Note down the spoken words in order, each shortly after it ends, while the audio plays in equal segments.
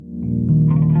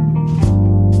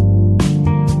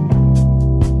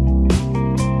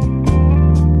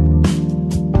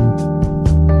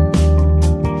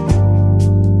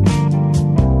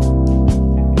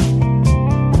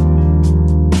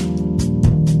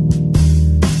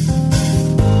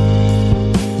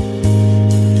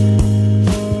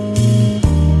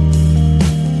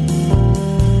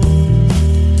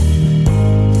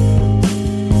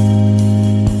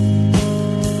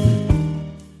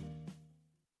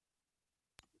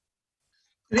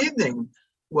Good evening.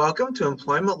 Welcome to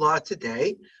Employment Law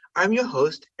Today. I'm your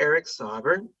host, Eric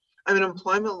Sauber. I'm an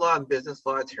employment law and business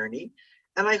law attorney,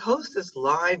 and I host this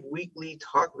live weekly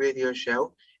talk radio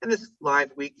show and this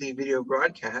live weekly video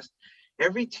broadcast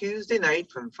every Tuesday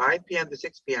night from 5 p.m. to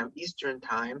 6 p.m. Eastern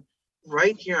Time,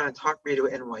 right here on Talk Radio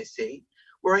NYC,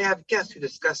 where I have guests who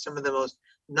discuss some of the most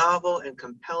novel and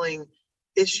compelling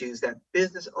issues that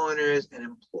business owners and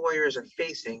employers are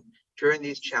facing during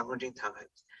these challenging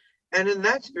times. And in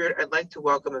that spirit, I'd like to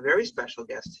welcome a very special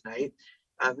guest tonight,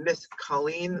 Miss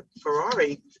Colleen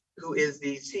Ferrari, who is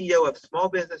the CEO of Small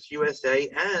Business USA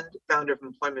and founder of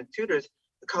Employment Tutors.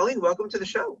 Colleen, welcome to the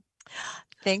show.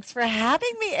 Thanks for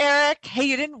having me, Eric. Hey,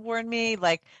 you didn't warn me.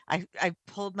 Like I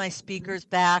pulled my speakers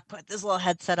back, put this little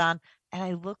headset on, and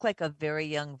I look like a very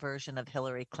young version of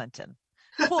Hillary Clinton.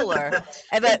 Cooler.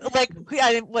 But like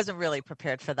I wasn't really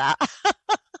prepared for that.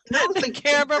 The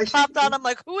camera popped on. I'm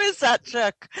like, who is that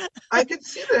chick? I can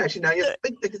see that actually now. I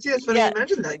can see that's funny you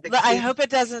mentioned that. I hope it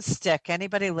doesn't stick.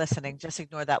 Anybody listening, just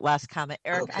ignore that last comment.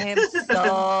 Eric, okay. I am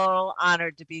so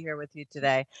honored to be here with you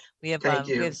today. We have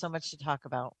so much to talk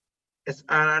about. It's an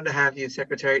honor to have you,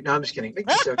 Secretary. No, I'm just kidding.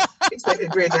 It's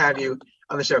great to have you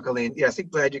on the show, Colleen. Yes, I'm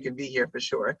glad you can be here for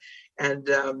sure. And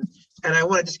I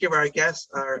want to just give our guests,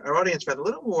 our audience, a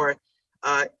little more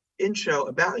intro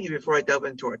about you before I delve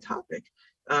into our topic.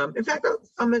 In fact,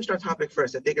 I'll mention our topic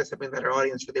first. I think it's something that our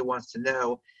audience really wants to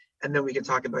know, and then we can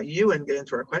talk about you and get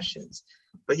into our questions.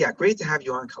 But yeah, great to have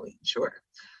you on, Colleen. Sure.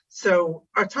 So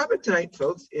our topic tonight,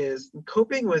 folks, is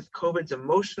coping with COVID's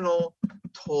emotional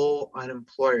toll on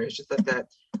employers. Just let that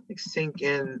sink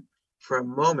in for a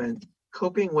moment.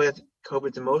 Coping with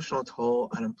COVID's emotional toll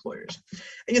on employers.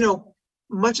 And,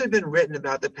 much has been written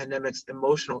about the pandemic's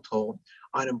emotional toll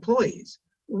on employees,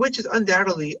 which is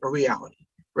undoubtedly a reality.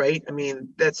 Right? I mean,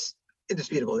 that's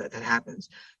indisputable that happens.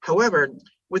 However,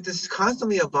 with this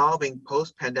constantly evolving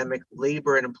post-pandemic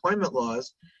labor and employment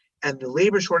laws and the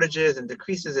labor shortages and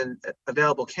decreases in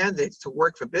available candidates to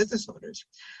work for business owners,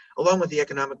 along with the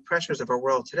economic pressures of our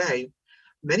world today,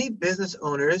 many business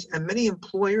owners and many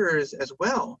employers as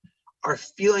well are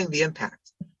feeling the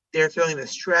impact. They're feeling the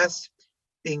stress,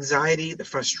 the anxiety, the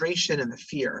frustration, and the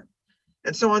fear.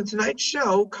 And so on tonight's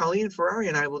show, Colleen Ferrari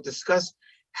and I will discuss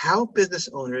how business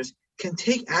owners can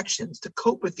take actions to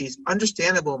cope with these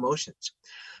understandable emotions.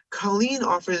 Colleen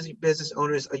offers business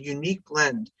owners a unique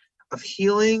blend of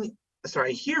hearing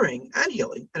and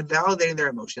healing and validating their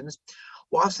emotions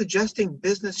while suggesting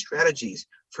business strategies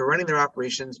for running their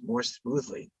operations more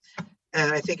smoothly.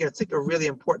 And I think it's a really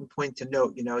important point to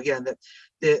note, again,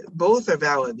 that both are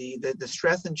valid, the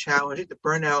stress and challenge, the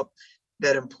burnout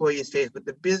that employees face, but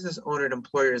the business owner and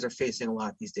employers are facing a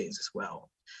lot these days as well.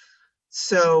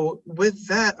 So with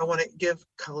that, I want to give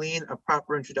Colleen a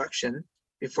proper introduction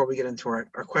before we get into our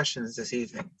questions this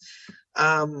evening.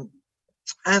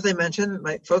 As I mentioned,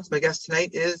 my guest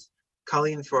tonight is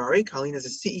Colleen Ferrari. Colleen is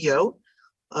the CEO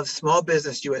of Small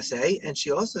Business USA, and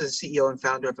she also is the CEO and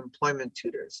founder of Employment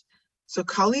Tutors. So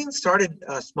Colleen started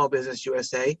Small Business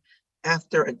USA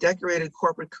after a decorated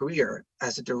corporate career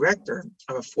as a director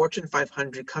of a Fortune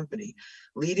 500 company,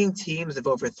 leading teams of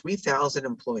over 3,000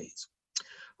 employees.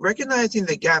 Recognizing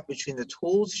the gap between the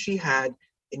tools she had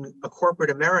in a corporate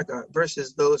America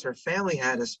versus those her family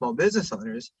had as small business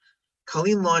owners,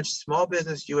 Colleen launched Small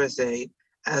Business USA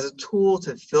as a tool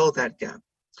to fill that gap.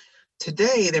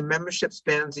 Today, their membership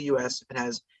spans the U.S. and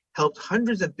has helped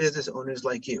hundreds of business owners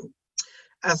like you.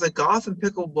 As a golf and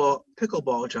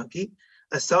pickleball junkie,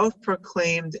 a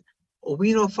self-proclaimed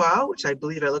winophile, which I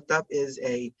believe I looked up is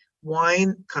a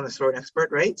wine connoisseur and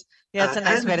expert, right? Yeah, it's a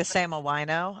nice way to say I'm a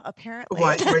wino, apparently.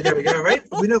 Right, there we go, right?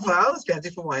 Winophile is fancy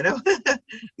for wino.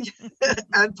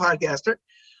 And podcaster.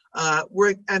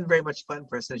 And very much fun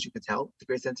person, as you can tell, with a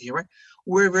great sense of humor.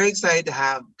 We're very excited to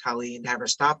have Colleen, have her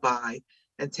stop by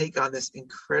and take on this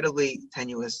incredibly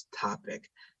tenuous topic.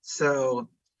 So,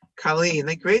 Colleen,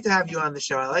 great to have you on the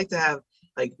show. I like to have,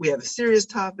 we have a serious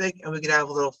topic and we can have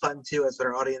a little fun too, as what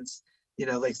our audience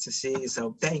likes to see.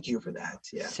 So thank you for that.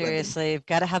 Yeah. Seriously, you've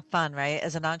got to have fun, right?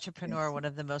 As an entrepreneur, yes. One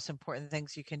of the most important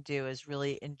things you can do is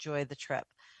really enjoy the trip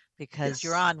because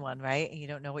you're on one, right? And you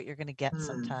don't know what you're going to get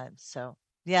sometimes. So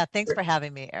yeah, thanks for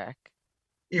having me, Eric.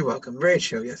 You're welcome. Very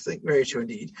true. Yes, very true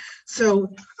indeed. So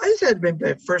I just had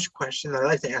my first question that I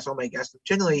like to ask all my guests. I'm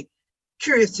generally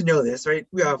curious to know this, right?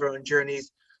 We all have our own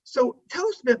journeys. So tell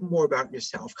us a bit more about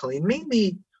yourself, Colleen.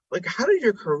 Mainly, how did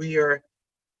your career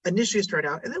initially start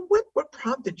out, and then what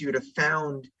prompted you to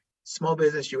found Small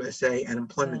Business USA and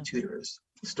Employment Tutors?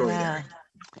 Story there.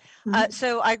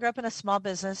 So I grew up in a small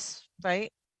business,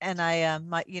 right? And I,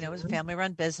 it was a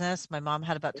family-run business. My mom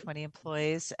had about 20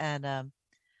 employees, and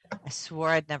I swore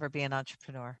I'd never be an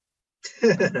entrepreneur.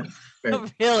 Right.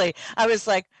 Really. I was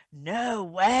like, no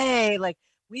way. Like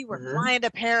we were Mhm. flying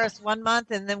to Paris one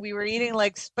month and then we were eating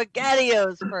like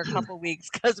spaghettios for a couple weeks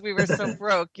because we were so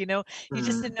broke, you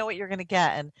just didn't Mhm. know what you're going to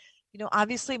get. And,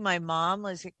 obviously my mom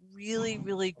was like really,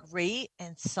 really great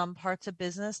in some parts of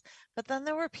business, but then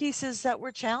there were pieces that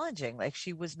were challenging. Like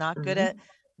she was not good at Mhm.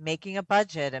 making a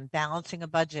budget and balancing a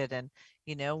budget. And,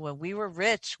 when we were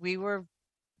rich, we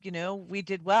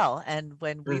did well. And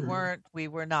when we Mhm. weren't, we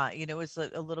were not. It was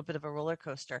a little bit of a roller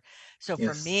coaster. So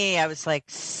for Yes. me, I was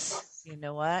like, you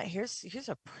know what? Here's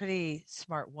a pretty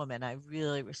smart woman. I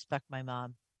really respect my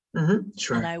mom.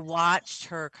 And Sure. I watched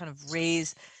her kind of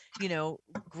raise, you know,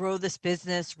 grow this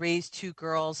business, raise two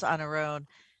girls on her own,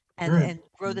 and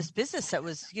grow Mhm. this business that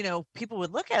was, people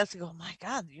would look at us and go, "Oh my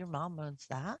God, your mom owns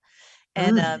that."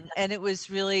 Mhm. And it was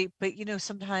really, but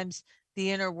sometimes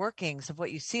the inner workings of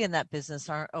what you see in that business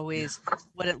aren't Yeah. always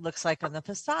what it looks like on the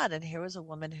facade. And here was a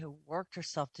woman who worked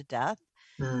herself to death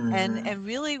Mhm. and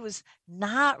really was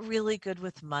not really good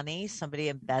with money. Somebody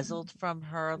embezzled from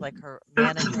her, like her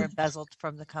manager embezzled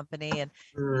from the company, and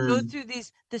you go Mhm. through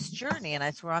this journey. And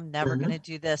I swore I'm never going Mhm. to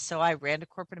do this. So I ran to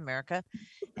corporate America,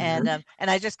 and Mhm. um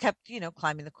and I just kept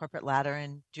climbing the corporate ladder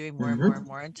and doing more and more and Mhm.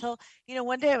 more until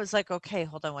one day I was like, okay,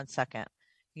 hold on one second.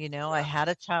 I had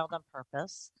a child on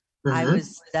purpose. I Mhm.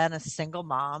 was then a single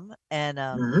mom, and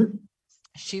Mhm.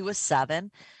 she was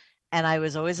 7, and I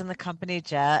was always in the company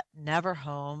jet, never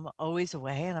home, always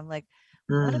away. And I'm like,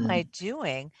 what am I Mhm.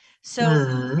 doing? So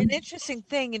an Mhm. interesting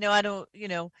thing, I don't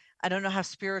know how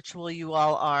spiritual you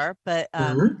all are, but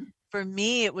Mhm. for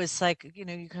me, it was like, you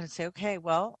kind of say, okay,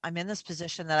 well, I'm in this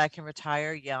position that I can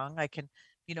retire young. I can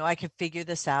figure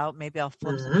this out. Maybe I'll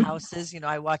flip some Mhm. houses.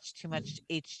 I watch too much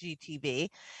HGTV,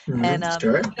 and Mhm.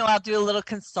 Sure. I'll do a little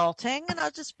consulting, and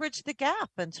I'll just bridge the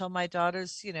gap until my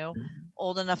daughter's, Mhm.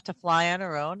 old enough to fly on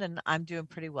her own, and I'm doing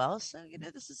pretty well. So,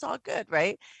 this is all good,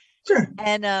 right? Sure.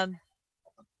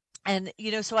 And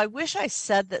so I wish I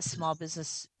said that Small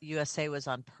Business USA was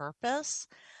on purpose,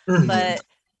 Mhm. but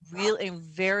really in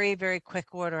very, very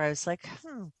quick order, I was like,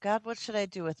 God, what should I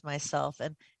do with myself?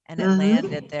 And it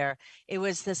landed Mhm. there. It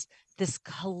was this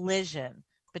collision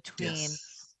between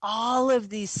Yes. all of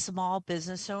these small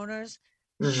business owners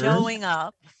Mhm. showing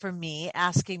up for me,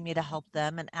 asking me to help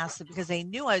them and ask them because they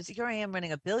knew here I am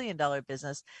running $1 billion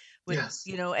business with,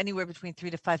 Yes. anywhere between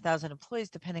 3 to 5,000 employees,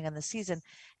 depending on the season.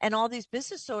 And all these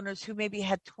business owners who maybe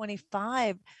had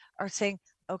 25 are saying,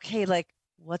 okay, like,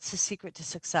 what's the secret to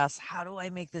success? How do I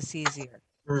make this easier?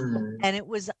 Mhm. And it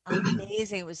was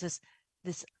amazing. It was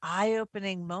this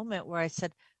eye-opening moment where I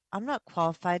said, I'm not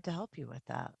qualified to help you with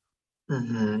that.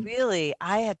 Mhm. Really,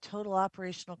 I had total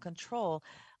operational control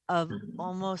of Mhm.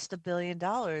 almost $1 billion.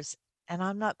 And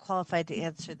I'm not qualified to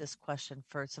answer this question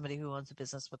for somebody who owns a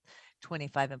business with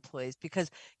 25 employees because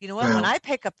you know what? When Wow. I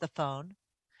pick up the phone,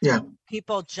 Yeah.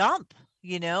 people jump,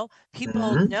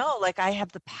 people Mhm. know like I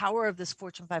have the power of this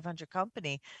Fortune 500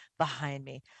 company behind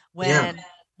me. Yeah.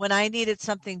 When I needed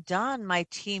something done, my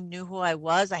team knew who I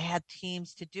was. I had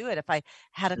teams to do it. If I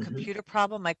had a Mhm. computer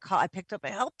problem, I picked up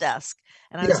a help desk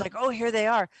and I was Yeah. like, oh, here they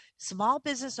are. Small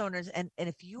business owners. And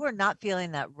if you are not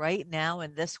feeling that right now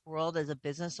in this world as a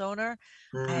business owner,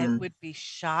 I Mhm. would be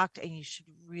shocked, and you should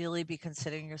really be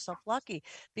considering yourself lucky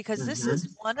because this is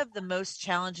Mhm. one of the most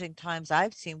challenging times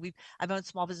I've seen. I've owned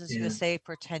Small Business Yeah. USA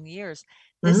for 10 years.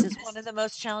 This is Mhm. one of the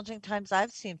most challenging times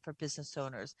I've seen for business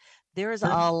owners. There is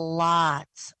Mhm.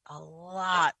 a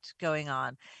lot going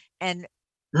on. And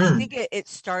I think Mhm. it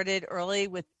started early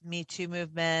with Me Too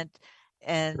movement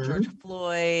and George Mhm.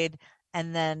 Floyd,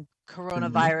 and then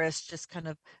Mhm. coronavirus just kind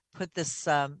of put this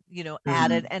added,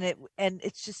 Mhm. and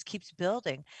it just keeps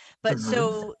building. But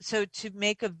Mhm. so to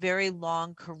make a very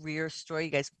long career story,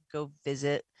 you guys can go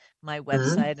visit my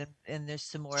Mhm. website, and there's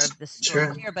some more of this story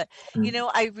Sure. here. But Mhm.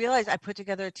 I realized I put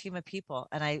together a team of people,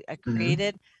 and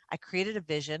Mhm. I created a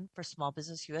vision for Small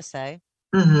Business USA.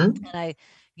 Mhm. And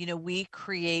we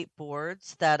create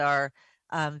boards that are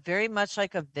very much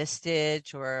like a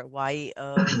Vistage or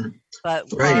YEO, but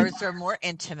Right. ours are more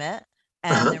intimate and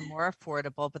Uh-huh. they're more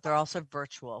affordable, but they're also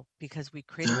virtual because we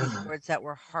created these Ah. boards that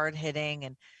were hard hitting.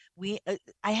 And we,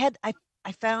 I had, I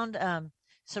found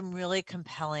some really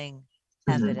compelling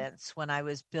Mhm. evidence when I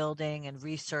was building and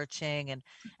researching, and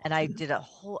I did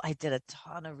a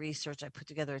ton of research. I put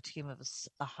together a team of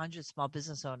 100 small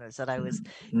business owners that I was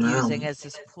Wow. using as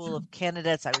this pool of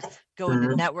candidates. I was going to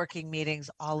Mhm. networking meetings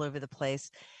all over the place.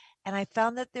 And I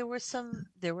found that there were some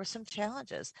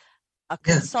challenges. A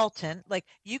Yeah. consultant, like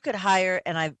you could hire,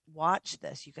 and I watched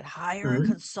this, you could hire a Mhm.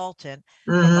 consultant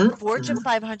from a Mhm. Fortune Mhm.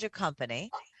 500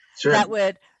 company Sure. that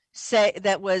would say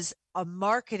that was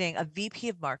a VP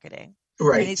of marketing.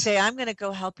 Right. And he'd say, I'm going to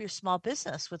go help your small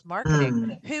business with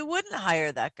marketing. Who wouldn't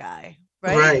hire that guy?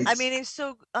 Right. Right. I mean, he's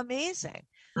so amazing.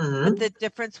 Mm-hmm. But the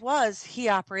difference was he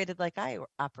operated like I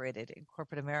operated in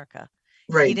corporate America.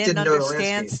 Right. He didn't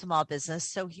understand small business.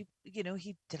 So he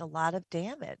did a lot of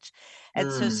damage.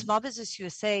 And so Small Business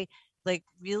USA like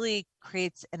really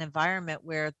creates an environment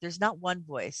where there's not one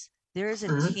voice. There is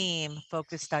a team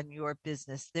focused on your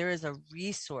business. There is a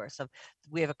resource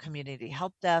we have a community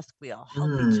help desk. We all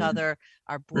help each other.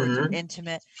 Our boards are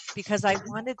intimate because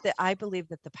I believe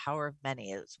that the power of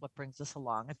many is what brings us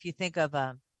along. If you think of,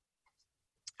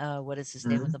 what is his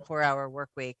name in the 4-Hour Work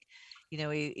Week,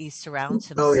 he surrounds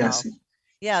himself. Oh, yes.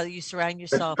 Yeah, you surround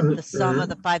yourself with the sum of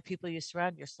the 5 people you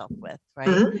surround yourself with,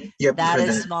 right? Yep, that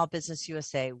is Small Business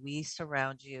USA. We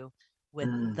surround you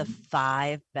with the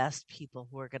 5 best people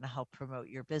who are going to help promote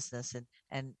your business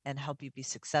and help you be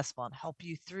successful and help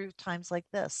you through times like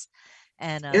this.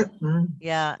 And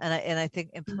yeah, and I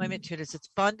think Employment Tutors, it's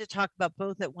fun to talk about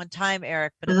both at one time,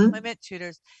 Eric, but Employment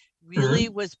Tutors really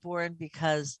was born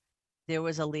because there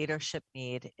was a leadership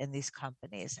need in these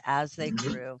companies as they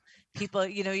grew. People,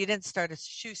 you didn't start a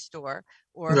shoe store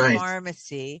or a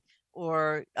pharmacy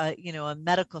or, a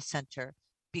medical center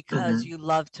because you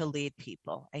love to lead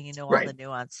people and all the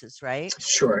nuances, right?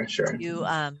 Sure.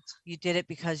 You did it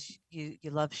because you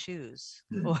love shoes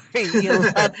or you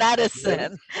love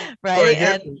medicine,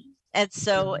 right? And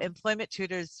so Employment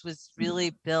Tutors was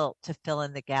really built to fill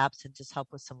in the gaps and just help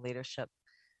with some leadership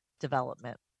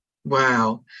development.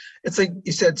 Wow. It's like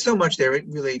you said so much there. It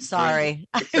really. Sorry.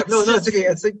 No, it's okay.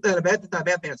 It's like not a bad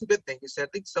thing. It's a good thing. You said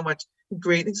so much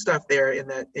great stuff there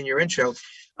in your intro.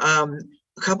 A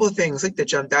couple of things that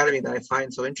jumped out at me that I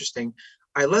find so interesting.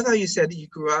 I love how you said that you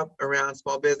grew up around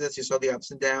small business. You saw the ups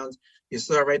and downs. You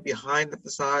saw right behind the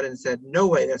facade and said, no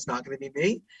way, that's not going to be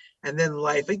me. And then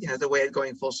life has a way of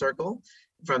going full circle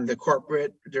from the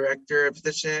corporate director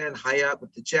position, high up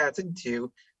with the jets,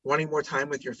 into wanting more time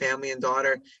with your family and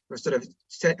daughter, or sort of,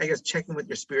 I guess, checking with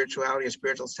your spirituality, your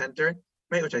spiritual center,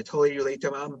 right? Which I totally relate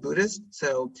to. I'm a Buddhist,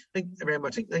 so I think very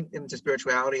much into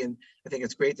spirituality, and I think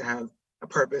it's great to have a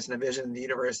purpose and a vision in the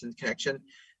universe and connection.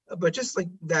 But just like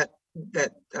that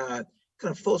kind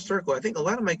of full circle, I think a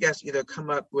lot of my guests either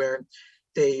come up where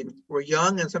they were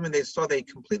young and something they saw they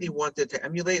completely wanted to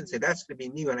emulate and say, that's going to be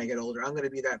me when I get older. I'm going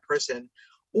to be that person.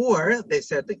 Or they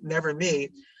said, never me.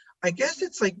 I guess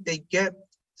it's like they get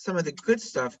some of the good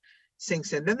stuff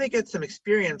sinks in. Then they get some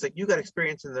experience, like you got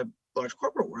experience in the large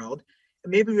corporate world. And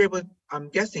maybe you're able, I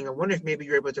wonder if maybe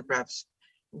you're able to perhaps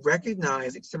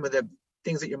recognize some of the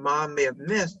things that your mom may have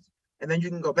missed. And then you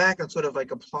can go back and sort of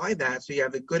like apply that. So you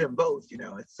have the good in both,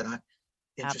 it's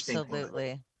interesting.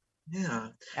 Absolutely. Yeah.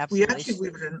 Absolutely. We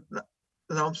actually,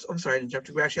 no, I'm sorry to interrupt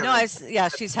you. We actually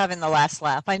she's having the last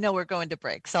laugh. I know we're going to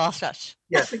break, so I'll shush.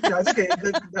 Yes, it's okay.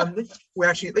 We're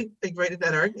actually right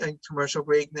at our commercial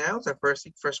break now. It's our first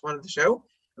one of the show.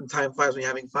 And time flies when you're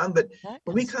having fun. But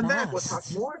when we come back, we'll talk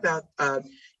more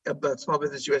about Small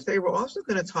Business USA. We're also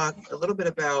going to talk a little bit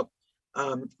about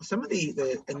some of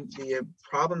the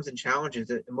problems and challenges,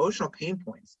 the emotional pain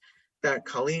points that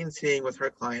Colleen's seeing with her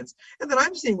clients, and that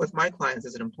I'm seeing with my clients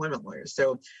as an employment lawyer.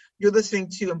 So you're listening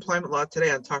to Employment Law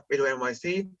Today on Talk Radio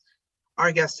NYC.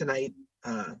 Our guest tonight,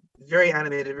 very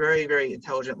animated, very, very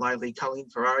intelligent, lively, Colleen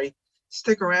Ferrari.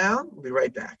 Stick around. We'll be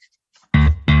right back.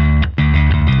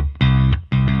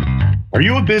 Are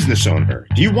you a business owner?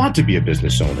 Do you want to be a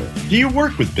business owner? Do you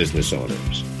work with business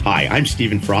owners? Hi, I'm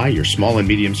Stephen Fry, your small and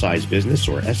medium-sized business,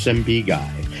 or SMB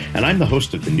guy, and I'm the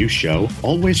host of the new show,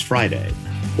 Always Friday.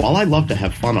 While I love to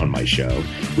have fun on my show,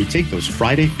 we take those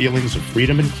Friday feelings of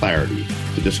freedom and clarity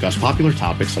to discuss popular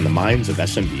topics on the minds of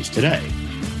SMBs today.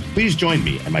 Please join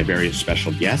me and my various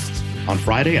special guests on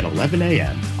Friday at 11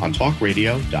 a.m. on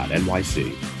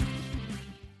talkradio.nyc.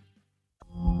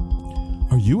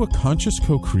 Are you a conscious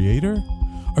co-creator?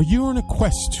 Are you on a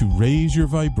quest to raise your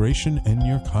vibration and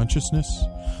your consciousness?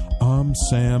 I'm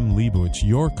Sam Leibowitz,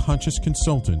 your conscious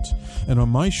consultant, and on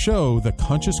my show, The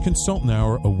Conscious Consultant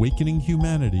Hour, Awakening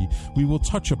Humanity, we will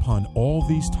touch upon all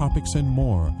these topics and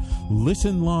more.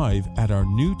 Listen live at our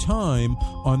new time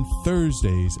on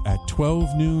Thursdays at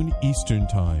 12 noon Eastern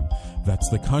Time. That's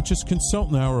The Conscious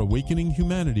Consultant Hour, Awakening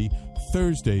Humanity,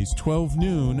 Thursdays, 12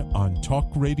 noon on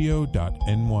talkradio.nyc.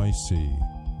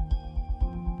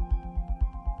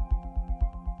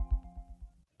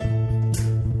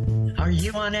 Are you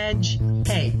you on edge?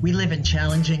 Hey, we live in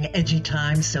challenging, edgy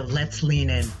times, so let's lean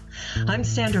in. I'm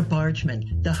Sandra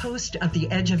Bargman, the host of The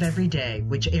Edge of Every Day,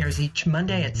 which airs each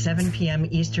Monday at 7 p.m.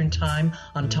 Eastern Time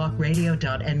on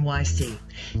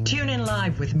talkradio.nyc. Tune in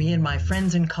live with me and my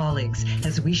friends and colleagues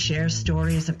as we share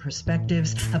stories and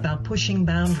perspectives about pushing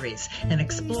boundaries and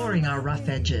exploring our rough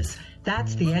edges.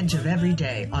 That's The Edge of Every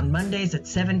Day on Mondays at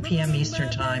 7 p.m. Eastern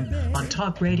Time on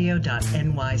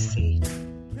talkradio.nyc.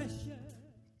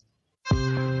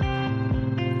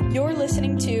 You're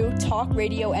listening to Talk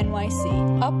Radio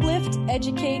NYC. Uplift,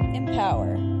 educate,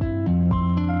 empower.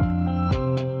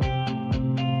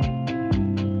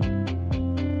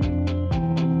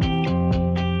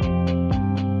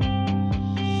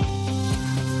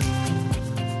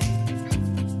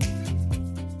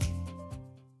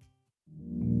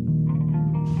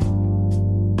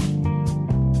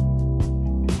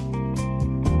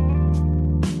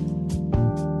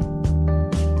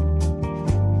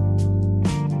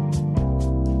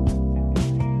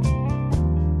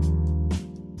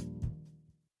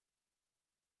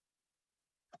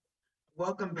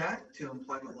 Welcome back to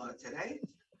Employment Law Today.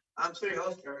 I'm your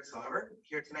host, Eric Sauber,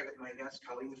 here tonight with my guest,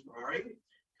 Colleen Ferrari.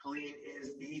 Colleen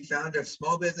is the founder of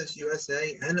Small Business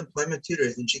USA and Employment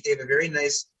Tutors, and she gave a very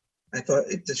nice, I thought,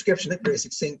 description, very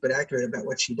succinct but accurate about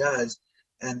what she does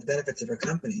and the benefits of her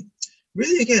company.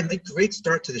 Really, again, a great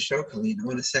start to the show, Colleen, I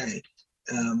want to say.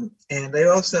 And I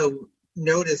also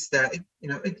noticed that,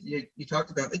 you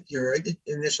talked about your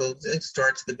initial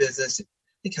start to the business,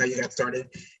 how you got started.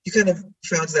 You kind of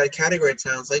found that category, it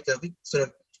sounds like, a sort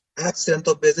of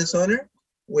accidental business owner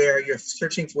where you're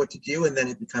searching for what to do and then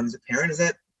it becomes apparent. Is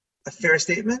that a fair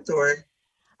statement? Or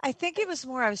I think it was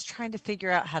more I was trying to figure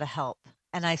out how to help.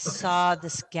 And I saw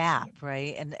this gap,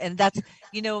 right? And that's,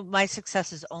 my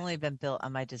success has only been built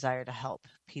on my desire to help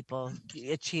people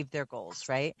achieve their goals,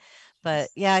 right? But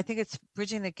yeah, I think it's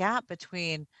bridging the gap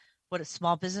between what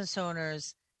small business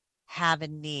owners have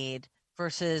and need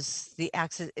versus the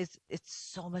access. It's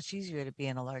so much easier to be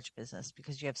in a large business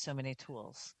because you have so many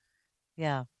tools.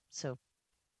 Yeah. So.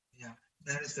 Yeah,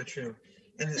 that is so true.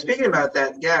 And speaking about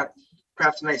that gap,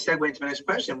 perhaps a nice segue into my next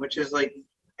question, which is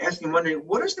wondering,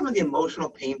 what are some of the emotional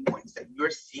pain points that you're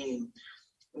seeing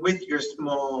with your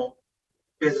small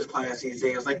business clients these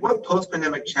days? Like, what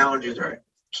post-pandemic challenges are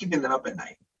keeping them up at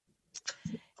night?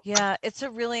 Yeah, it's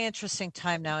a really interesting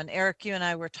time now. And Eric, you and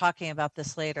I were talking about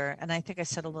this later, and I think I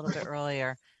said a little bit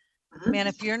earlier, man,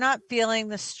 if you're not feeling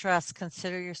the stress,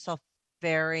 consider yourself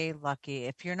very lucky.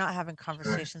 If you're not having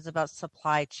conversations about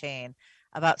supply chain,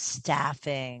 about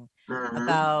staffing,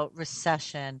 about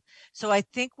recession. So I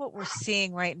think what we're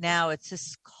seeing right now, it's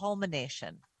this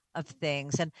culmination of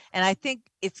things. And I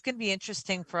think it's going to be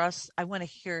interesting for us. I want to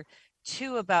hear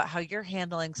too about how you're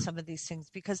handling some of these things,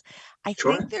 because I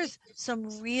think there's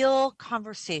some real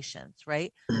conversations,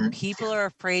 right? People are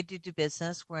afraid to do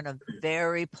business. We're in a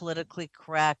very politically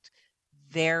correct,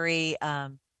 very,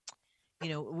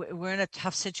 we're in a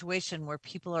tough situation where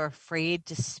people are afraid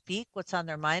to speak what's on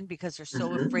their mind because they're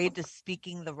so afraid to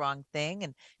speaking the wrong thing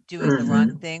and doing the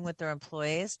wrong thing with their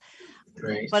employees.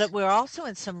 Right. But we're also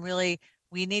in some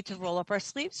we need to roll up our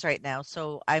sleeves right now.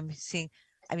 So I'm seeing,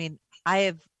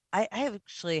 I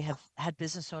actually have had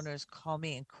business owners call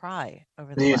me and cry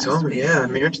over the last told me, week. yeah,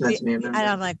 you mentioned that to me. And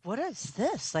I'm like, what is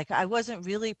this? Like, I wasn't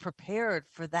really prepared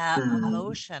for that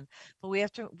emotion. But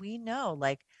we know,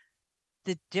 like,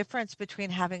 the difference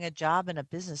between having a job and a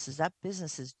business is that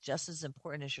business is just as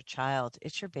important as your child.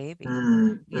 It's your baby,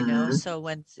 So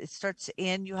when it starts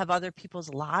you have other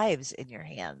people's lives in your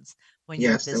hands when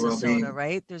you're a business owner,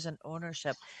 right? There's an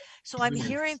ownership. So I'm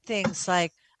hearing things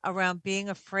like around being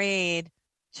afraid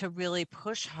to really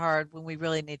push hard when we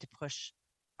really need to push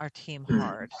our team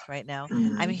hard right now.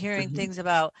 I'm hearing things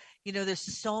about, there's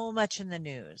so much in the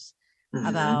news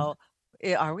about,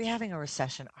 are we having a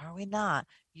recession? Are we not?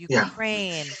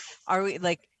 Ukraine, are we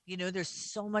there's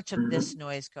so much of this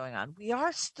noise going on. We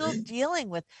are still dealing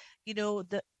with,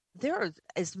 there are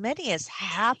as many as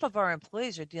half of our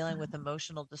employees are dealing with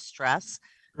emotional distress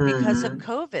because of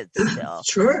COVID still.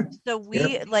 Sure. So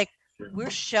we're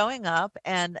showing up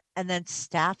and then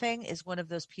staffing is one of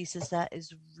those pieces that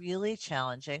is really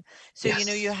challenging. So,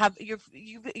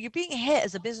 you're being hit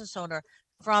as a business owner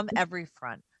from every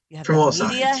front. You have the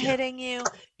media hitting you,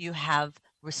 you have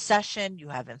recession, you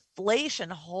have inflation,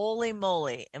 holy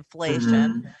moly,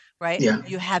 inflation, right? Yeah.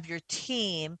 You have your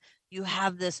team, you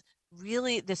have this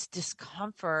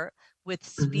discomfort with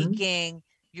speaking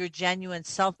your genuine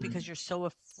self because you're so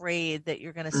afraid that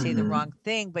you're going to say the wrong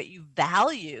thing, but you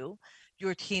value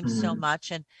your team so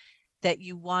much and that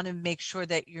you want to make sure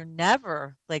that you're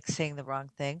never saying the wrong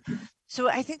thing. So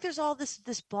I think there's all this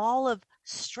ball of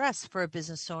stress for a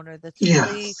business owner. That's Yeah.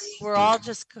 really, we're all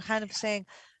just kind of saying,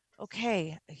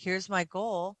 okay, here's my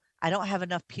goal. I don't have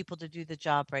enough people to do the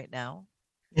job right now.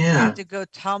 I Yeah. have to go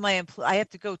tell I have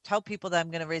to go tell people that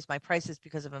I'm going to raise my prices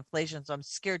because of inflation. So I'm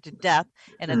scared to death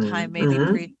in a time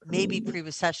maybe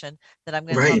pre-recession that I'm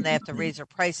going to tell them Right. they have to raise their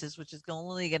prices, which is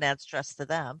only going to add stress to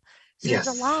them. So Yes.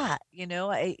 there's a lot,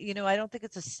 I don't think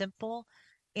it's a simple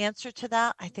answer to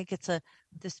that. I think it's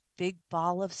this big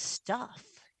ball of stuff,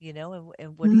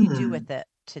 and what do you do with it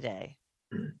today?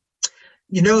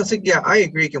 It's like, yeah, I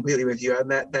agree completely with you on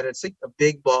that it's like a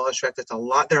big ball of stress. It's a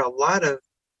lot. There are a lot of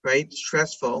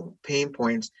stressful pain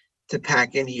points to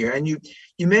pack in here. And you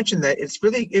mentioned that it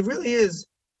really is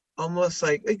almost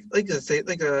like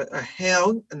a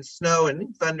hail and snow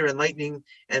and thunder and lightning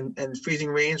and freezing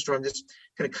rainstorm just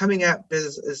kind of coming at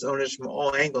business owners from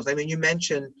all angles. I mean, you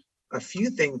mentioned a few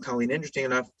things, Colleen, interesting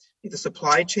enough, the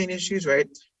supply chain issues, right?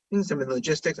 Some of the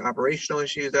logistics, operational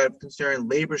issues that are concerned,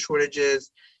 labor shortages,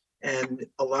 and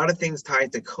a lot of things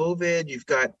tied to COVID. You've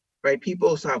got, people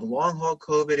also have long haul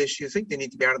COVID issues. I think they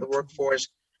need to be out of the workforce.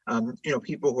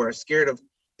 People who are scared of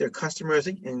their customers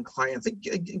and clients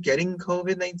getting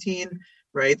COVID-19,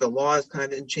 right? The law is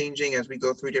kind of changing as we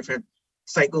go through different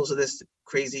cycles of this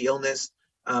crazy illness.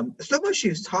 Some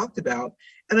issues talked about.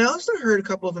 And I also heard a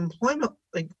couple of employment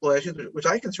law issues, which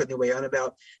I can certainly weigh on,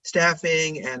 about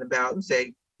staffing and about,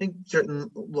 say,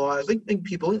 certain laws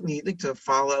people need to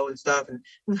follow and stuff,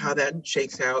 and how that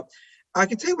shakes out. I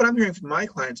can tell you what I'm hearing from my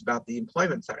clients about the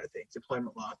employment side of things,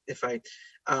 employment law.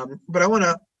 But I want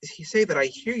to say that I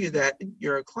hear you that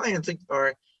your clients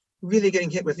are really getting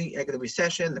hit with the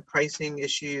recession, the pricing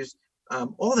issues,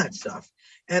 all that stuff,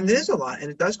 and there's a lot, and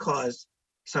it does cause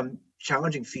some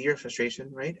challenging fear,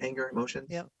 frustration, right, anger, emotions.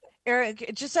 Yeah.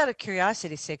 Eric, just out of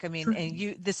curiosity's sake, I mean,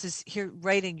 and this is here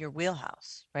right in your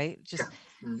wheelhouse, right? Just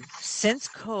since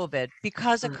COVID,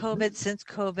 because of COVID, since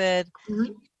COVID,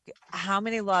 how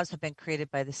many laws have been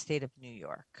created by the state of New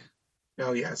York?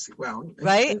 Oh, yes. Well,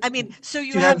 right. I mean, so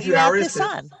you have this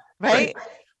on, right?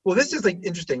 Well, this is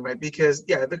interesting, right? Because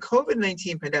the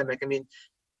COVID-19 pandemic, I mean,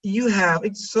 you have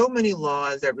so many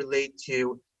laws that relate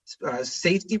to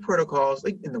safety protocols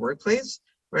in the workplace,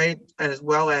 right? And as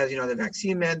well as, the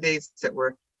vaccine mandates that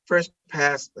were first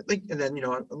passed, and then,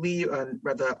 a leave on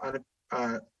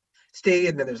a state,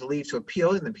 and then there's a leave to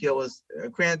appeal, and the appeal was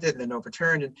granted and then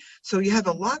overturned. And so you have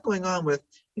a lot going on with,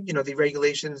 the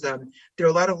regulations. There are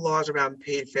a lot of laws around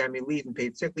paid family leave and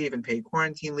paid sick leave and paid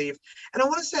quarantine leave. And I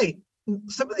want to say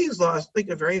some of these laws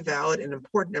are very valid and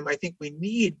important. And I think we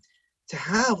need to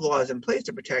have laws in place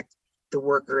to protect the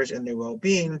workers and their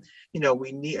well-being.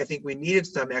 I think we needed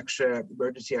some extra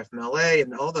emergency FMLA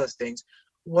and all those things.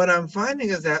 What I'm finding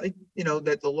is that,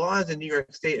 that the laws in New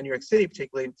York State and New York City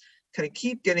particularly kind of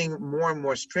keep getting more and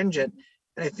more stringent.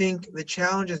 And I think the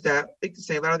challenge is that,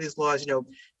 a lot of these laws,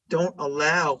 don't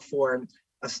allow for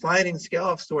a sliding scale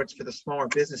of sorts for the smaller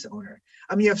business owner.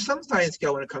 I mean, you have some sliding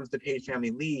scale when it comes to paid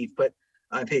family leave, but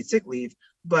paid sick leave,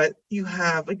 but you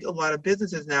have a lot of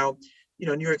businesses now.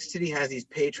 New York City has these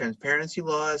pay transparency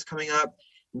laws coming up.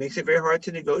 It makes it very hard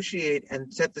to negotiate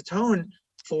and set the tone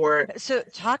for. So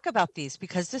talk about these,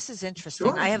 because this is interesting.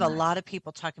 Sure. I have a lot of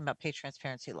people talking about pay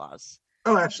transparency laws.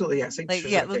 Oh, absolutely. Yes.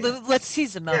 Let's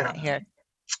seize a moment here.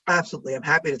 Absolutely. I'm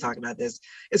happy to talk about this.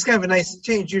 It's kind of a nice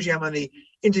change. Usually I'm on the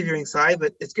interviewing side,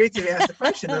 but it's great to be asked the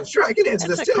question. I'm sure I can answer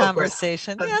this too. It's a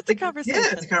conversation. Yeah, it's a conversation. Yeah,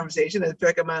 it's a conversation. I feel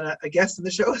like I'm on a guest in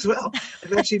the show as well.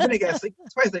 I've actually been a guest.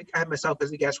 Twice I had myself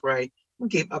as a guest where I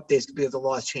gave updates because the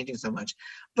law is changing so much.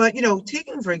 But,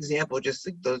 taking, for example, just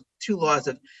those two laws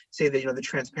of, say, the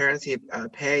transparency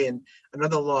of pay, and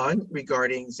another law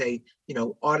regarding, say,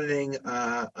 auditing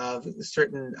of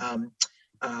certain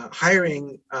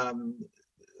hiring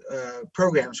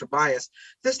programs for bias.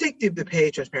 Let's take the pay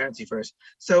transparency first.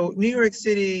 So New York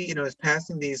City, is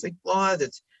passing these laws.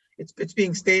 It's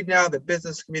being stated now. The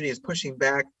business community is pushing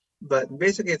back, but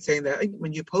basically it's saying that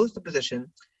when you post a position,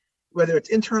 whether it's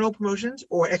internal promotions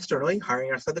or externally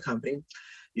hiring outside the company,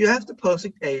 you have to post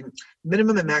a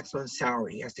minimum and maximum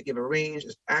salary. You have to give a range,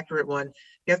 an accurate one.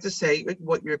 You have to say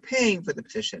what you're paying for the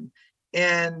position.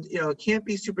 And, it can't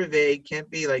be super vague, can't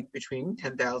be between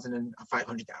 10,000 and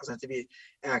 500,000. It has to be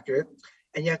accurate.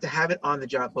 And you have to have it on the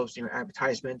job posting or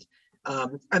advertisement.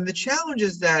 And the challenge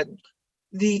is that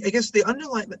the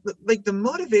underlying, the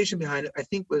motivation behind it, I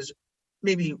think, was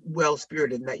maybe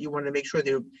well-spirited, in that you want to make sure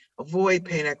they avoid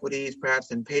pay inequities,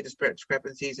 perhaps, and pay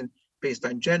discrepancies, and based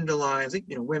on gender lines,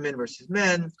 women versus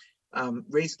men,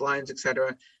 race lines,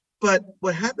 etc. But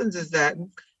what happens is that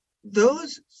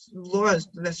those laws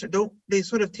they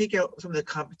sort of take out some of the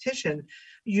competition.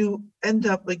 You end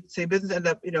up, say, business end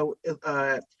up,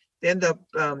 they end up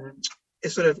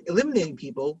sort of eliminating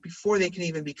people before they can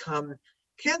even become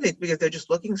candidates, because they're just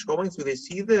scrolling through. They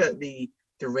see the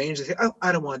range. They say, "Oh,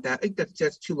 I don't want that. I think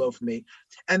that's too low for me,"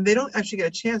 and they don't actually get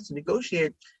a chance to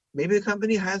negotiate. Maybe the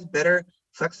company has better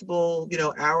flexible,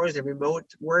 hours and remote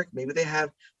work. Maybe they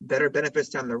have better benefits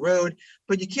down the road,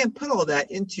 but you can't put all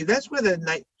that into. That's where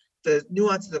the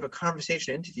nuances of a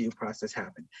conversation interview process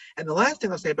happen. And the last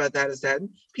thing I'll say about that is that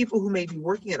people who may be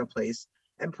working at a place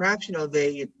and perhaps,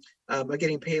 they are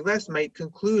getting paid less might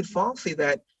conclude falsely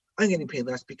that I'm getting paid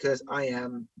less because I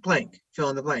am blank, fill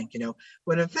in the blank,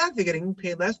 when in fact they're getting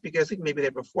paid less because maybe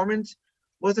their performance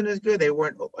wasn't as good, they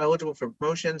weren't eligible for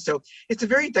promotion. So it's a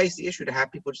very dicey issue to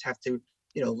have people just have to,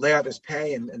 lay out this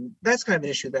pay. And that's kind of an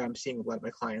issue that I'm seeing a lot of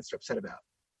my clients are upset about.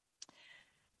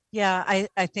 Yeah,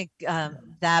 I think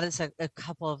that is a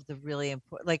couple of the really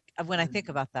important, like when I think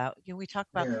about that, we talk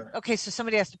about, okay, so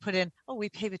somebody has to put in, we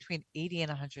pay between 80 and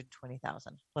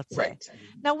 120,000, let's say. Right.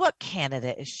 Now, what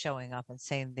candidate is showing up and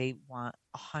saying they want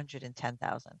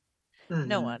 110,000? Mm-hmm.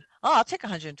 No one. Oh, I'll take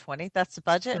 120. That's the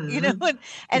budget, and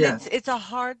it's a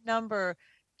hard number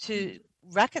to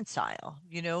reconcile,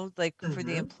 for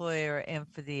the employer and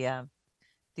for the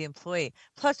employee.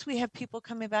 Plus, we have people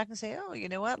coming back and say, oh, you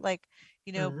know what?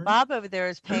 Bob over there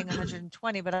is paying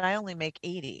 120, but I only make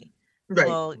 80. Right.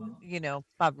 Well,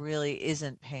 Bob really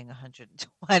isn't paying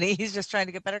 120. He's just trying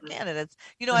to get better candidates.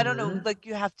 I don't know,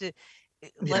 you have to,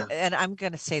 and I'm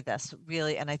going to say this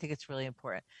really, and I think it's really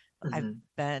important. I've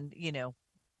been,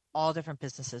 all different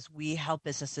businesses. We help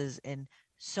businesses in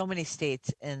so many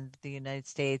states in the United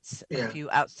States, a few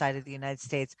outside of the United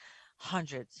States,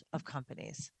 hundreds of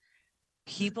companies.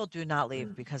 People do not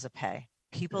leave because of pay.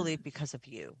 People leave because of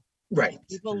you. Right.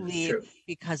 People leave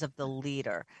because of the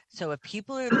leader. So if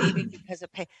people are leaving because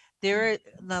of pay,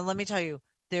 now let me tell you,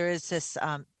 there is this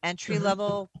entry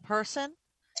level person,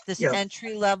 this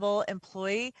entry level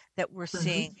employee that we're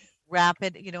seeing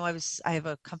rapid. I have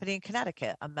a company in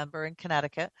Connecticut, a member in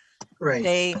Connecticut.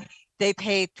 Right. They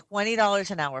pay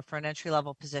 $20 an hour for an entry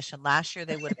level position. Last year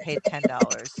they would have paid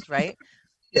 $10, right?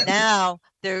 Yes. Now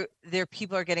their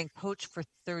people are getting poached for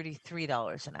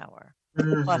 $33 an hour.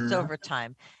 Plus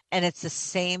overtime, and it's the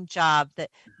same job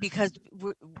because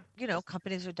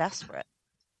companies are desperate.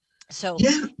 So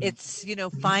it's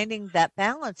finding that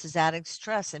balance is adding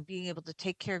stress, and being able to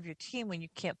take care of your team when you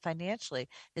can't financially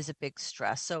is a big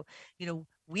stress. So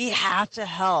we have to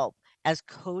help as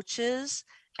coaches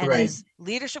and as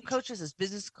leadership coaches, as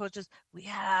business coaches. We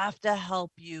have to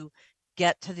help you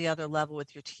get to the other level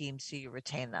with your team so you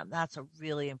retain them. That's a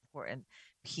really important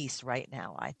piece right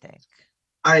now, I think.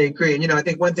 I agree. And, I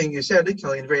think one thing you said,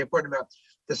 Kelly, is very important about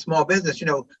the small business.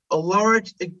 A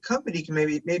large company can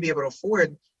maybe be able to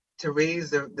afford to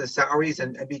raise the salaries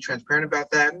and be transparent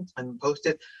about that and post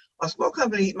it. A small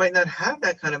company might not have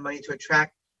that kind of money to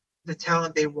attract the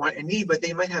talent they want and need, but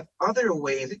they might have other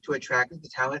ways to attract the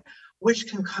talent, which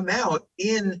can come out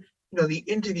in, the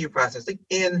interview process, like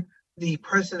in the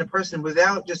person-to-person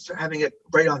without just having it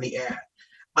right on the ad.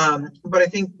 But I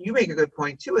think you make a good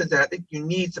point, too, is that I think you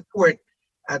need support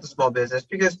as a small business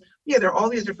because, there are all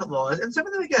these different laws, and some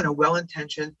of them, again, are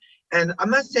well-intentioned. And I'm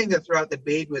not saying to throw out the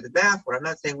baby with the bathwater. I'm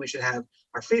not saying we should have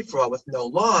our free-for-all with no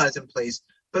laws in place.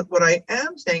 But what I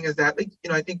am saying is that,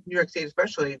 I think New York State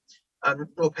especially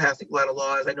will pass a lot of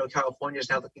laws. I know California is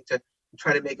now looking to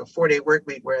try to make a 4-day work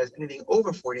week, whereas anything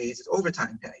over 4 days is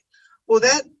overtime pay. Well,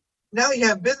 now you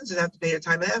have businesses that have to pay a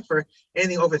time and a half for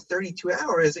anything over 32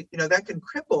 hours. That can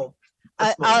cripple.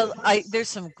 There's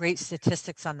some great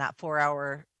statistics on that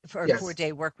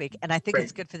 4-day work week, and I think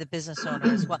it's good for the business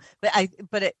owner as well.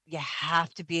 But you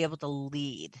have to be able to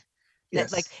lead.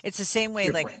 Yes. It's the same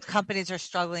way. Companies are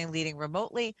struggling leading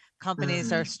remotely.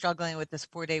 Companies are struggling with this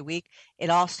 4-day week. It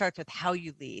all starts with how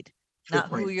you lead, not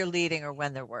who you're leading or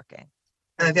when they're working.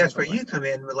 And that's where you come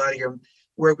in with a lot of your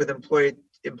work with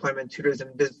employment tutors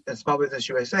and Small Business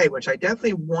USA, which I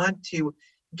definitely want to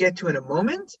get to in a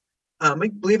moment.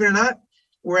 Believe it or not,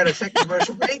 we're at a second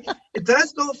commercial break. It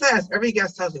does go fast. Every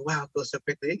guest tells me, wow, it goes so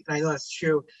quickly. And I know that's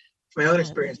true from my own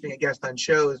experience being a guest on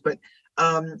shows. But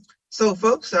so,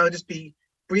 folks, I'll just be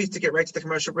brief to get right to the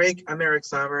commercial break. I'm Eric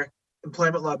Sommer,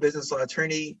 employment law, business law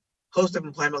attorney, host of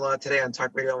Employment Law Today on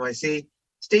Talk Radio NYC.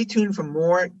 Stay tuned for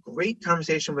more great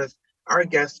conversation with our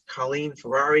guest, Colleen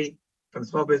Ferrari from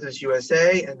Small Business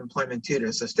USA and Employment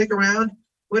Tutors. So stick around.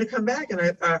 We're going to come back,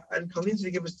 and Colleen's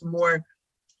going to give us some more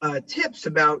tips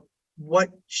about what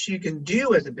she can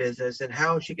do as a business and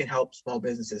how she can help small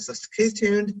businesses. So stay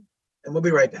tuned, and we'll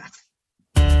be right back.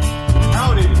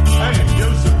 Howdy, I am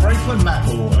Joseph Franklin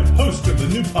McElroy, host of the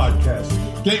new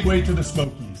podcast, Gateway to the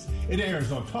Smokies. It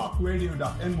airs on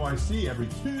talkradio.nyc every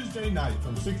Tuesday night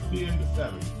from 6 p.m. to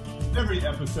 7. Every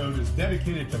episode is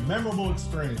dedicated to memorable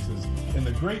experiences in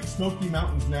the Great Smoky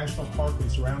Mountains National Park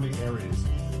and surrounding areas.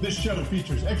 This show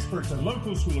features experts and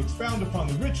locals who will expound upon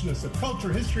the richness of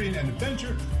culture, history, and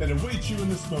adventure that awaits you in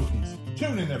the Smokies.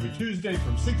 Tune in every Tuesday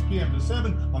from 6 p.m. to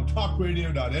 7 on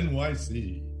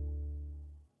talkradio.nyc.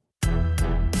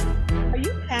 Are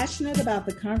you passionate about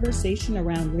the conversation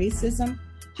around racism?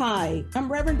 Hi,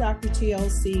 I'm Reverend Dr.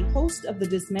 TLC, host of the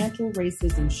Dismantle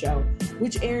Racism Show,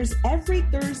 which airs every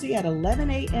Thursday at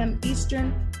 11 a.m.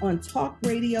 Eastern on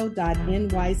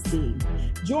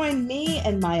talkradio.nyc. Join me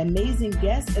and my amazing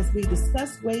guests as we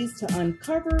discuss ways to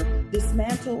uncover,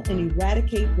 dismantle, and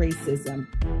eradicate racism.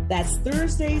 That's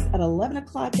Thursdays at 11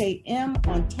 o'clock a.m.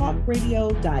 on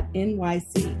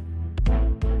talkradio.nyc.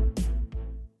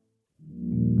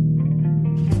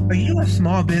 Are you a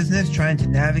small business trying to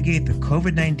navigate the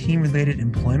COVID-19 related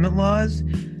employment laws?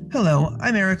 Hello,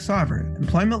 I'm Eric Sauver,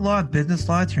 employment law, business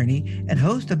law attorney, and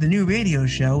host of the new radio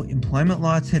show, Employment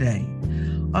Law Today.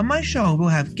 On my show, we'll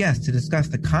have guests to discuss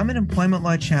the common employment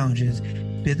law challenges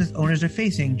business owners are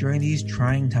facing during these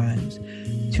trying times.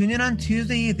 Tune in on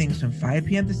Tuesday evenings from 5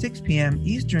 p.m. to 6 p.m.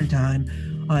 Eastern Time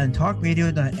on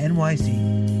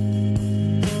talkradio.nyc.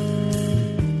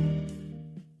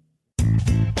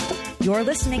 You're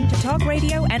listening to Talk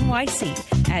Radio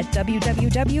NYC at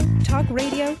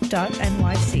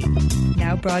www.talkradio.nyc.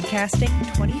 Now broadcasting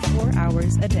 24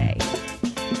 hours a day.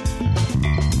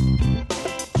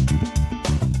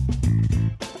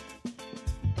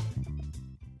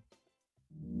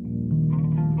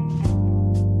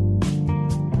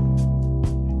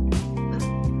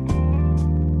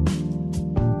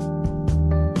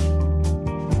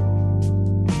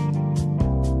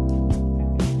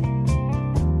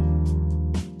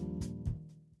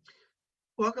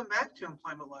 Welcome back to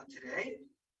Employment Law Today.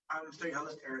 I'm still your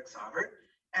host, Eric Sauver.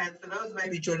 And for those who might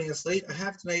be joining us late, I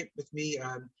have tonight with me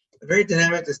a very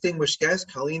dynamic, distinguished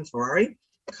guest, Colleen Ferrari.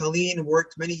 Colleen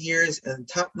worked many years in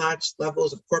top-notch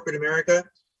levels of corporate America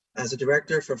as a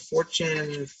director for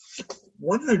Fortune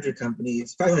 100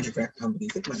 companies, 500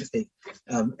 companies, that's my mistake.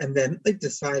 And then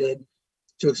decided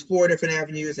to explore different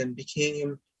avenues and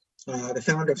became the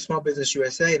founder of Small Business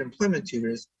USA and Employment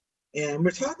Tutors. And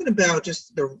we're talking about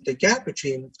just the gap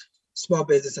between small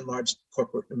business and large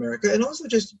corporate America, and also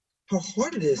just how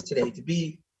hard it is today to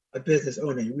be a business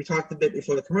owner. We talked a bit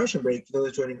before the commercial break, for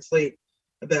those joining us late,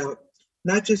 about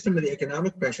not just some of the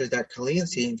economic pressures that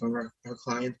Colleen's seeing from our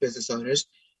clients, business owners,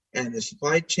 and the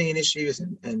supply chain issues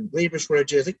and labor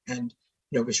shortages and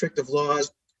restrictive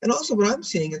laws, and also what I'm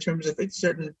seeing in terms of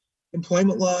certain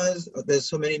employment laws. There's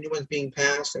so many new ones being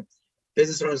passed that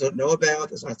business owners don't know about.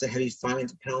 There's lots of heavy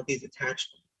fines and penalties attached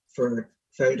for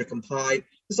failure to comply.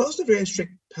 There's also very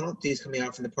strict penalties coming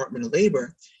out from the Department of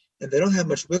Labor, and they don't have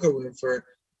much wiggle room for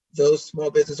those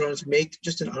small business owners who make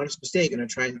just an honest mistake and are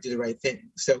trying to do the right thing.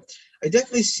 So I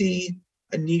definitely see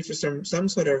a need for some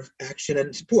sort of action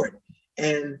and support,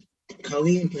 and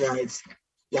Colleen provides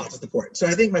lots of support. So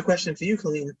I think my question for you,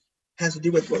 Colleen, has to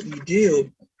do with what you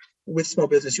do with Small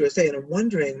Business USA, and I'm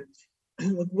wondering,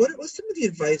 what's some of the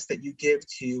advice that you give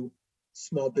to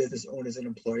small business owners and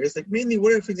employers? Mainly,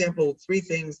 what are, for example, 3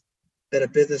 things that a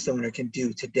business owner can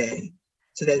do today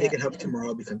so that they can help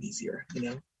tomorrow become easier,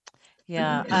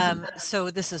 Yeah.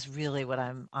 So this is really what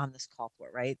I'm on this call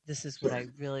for, right? This is what I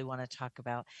really want to talk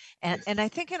about. And I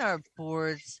think in our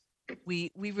boards, we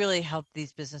really help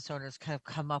these business owners kind of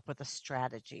come up with a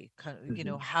strategy.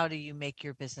 How do you make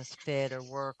your business fit or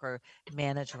work or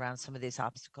manage around some of these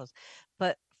obstacles?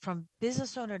 But from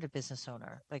business owner to business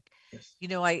owner, I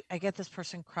get this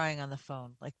person crying on the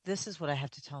phone. This is what I have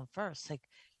to tell them first.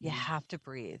 You have to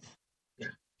breathe. Yeah.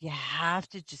 You have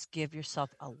to just give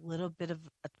yourself a little bit of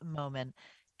a moment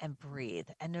and breathe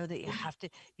and know that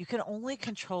you can only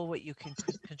control what you can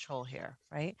control here.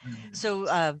 Right. Mm-hmm.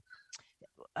 So,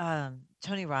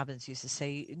 Tony Robbins used to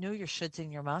say, know your shoulds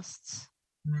and your musts.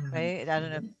 Mm-hmm. Right. I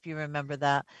don't know if you remember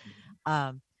that.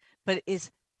 But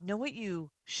know what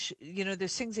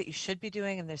there's things that you should be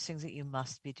doing and there's things that you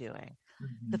must be doing.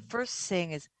 Mm-hmm. The first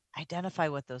thing is identify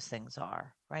what those things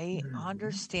are, right? Mm-hmm.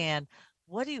 Understand,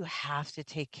 what do you have to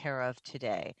take care of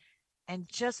today? And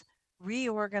just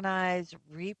reorganize,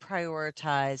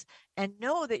 reprioritize, and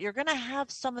know that you're going to have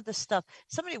some of the stuff.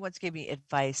 Somebody once gave me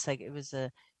advice, it was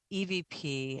a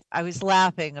EVP. I was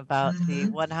laughing about the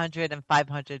 100 and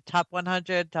 500, top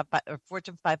 100, or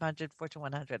Fortune 500, Fortune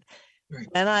 100. Right.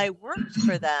 When I worked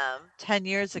for them 10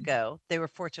 years ago, they were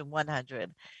Fortune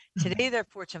 100. Today, they're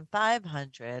Fortune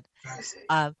 500.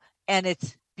 And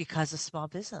it's because of small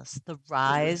business, the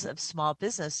rise of small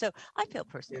business. So I feel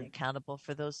personally accountable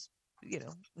for those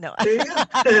no. There you go.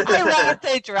 I laughed,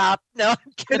 they dropped. No, I'm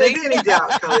Could there kidding. be any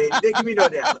doubt, Colleen? There can be no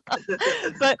doubt.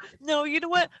 But no, you know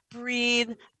what?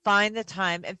 Breathe, find the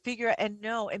time and figure out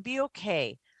and be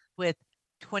okay with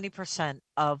 20%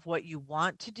 of what you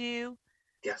want to do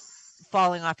Yes.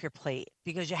 falling off your plate,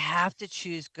 because you have to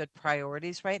choose good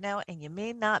priorities right now, and you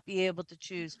may not be able to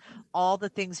choose all the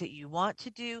things that you want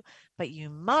to do, but you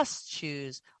must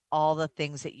choose all the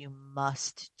things that you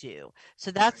must do. So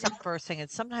that's the first thing.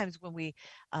 And sometimes when we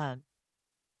I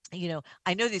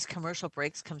know these commercial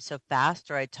breaks come so fast,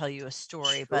 or I tell you a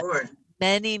story, but Sure.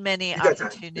 many You got time.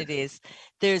 opportunities.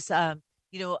 There's the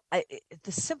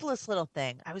simplest little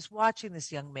thing. I was watching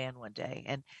this young man one day,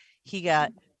 and he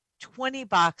got 20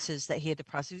 boxes that he had to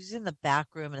process. He was in the back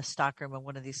room in a stock room of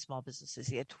one of these small businesses.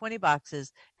 He had 20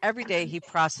 boxes. Every day he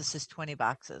processes 20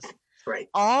 boxes. Right.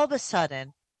 All of a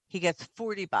sudden, he gets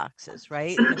 40 boxes,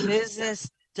 right? The business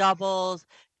doubles.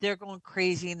 They're going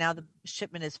crazy. Now the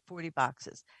shipment is 40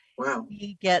 boxes. Wow.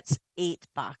 He gets 8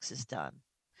 boxes done.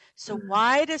 So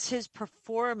why does his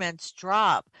performance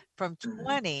drop from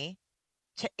 20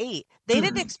 to 8? They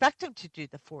didn't expect him to do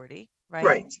the 40, right?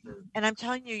 Right. And I'm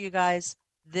telling you, you guys,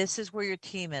 this is where your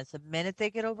team is. The minute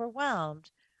they get overwhelmed,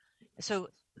 so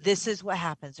this is what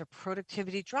happens. Their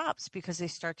productivity drops because they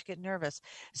start to get nervous.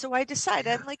 So I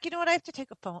decided, I'm like, you know what? I have to take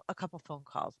a couple phone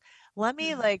calls. Let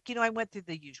me I went through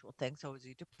the usual things. So is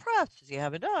he depressed? Is he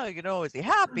having, is he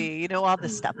happy? All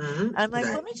this stuff. And I'm like,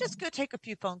 let me just go take a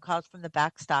few phone calls from the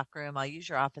back stock room. I'll use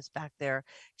your office back there.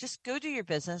 Just go do your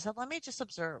business and let me just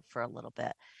observe for a little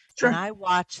bit. Sure. And I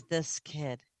watched this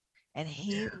kid. And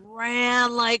he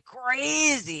ran like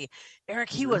crazy. Eric,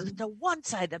 he was to one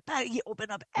side, the back. He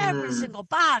opened up every single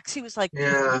box. He was like,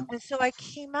 and so I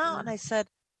came out and I said,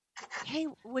 hey,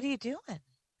 what are you doing?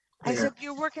 I said,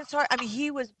 you're working so hard. I mean,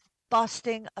 he was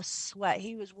busting a sweat.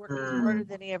 He was working harder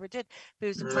than he ever did. But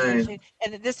it was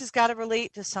and this has got to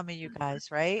relate to some of you guys,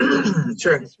 right?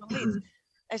 Sure. This relates.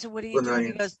 I said, what are you doing?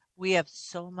 He goes, we have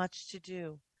so much to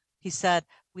do. He said,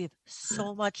 we have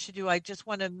so much to do. I just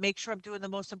want to make sure I'm doing the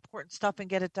most important stuff and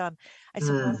get it done. I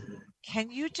said, well, can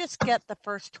you just get the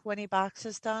first 20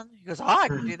 boxes done? He goes, I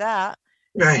can do that.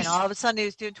 Right. And all of a sudden he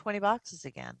was doing 20 boxes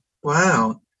again.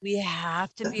 Wow. We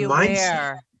have to That be aware.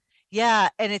 mindset. Yeah.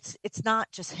 And it's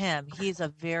not just him. He's a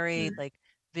very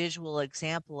visual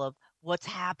example of what's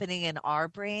happening in our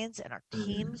brains and our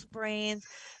team's brains,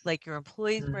 like your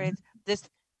employees' brains.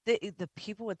 The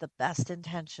people with the best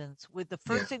intentions, with the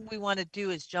first thing we want to do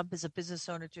is jump as a business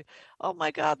owner to, oh my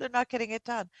God, they're not getting it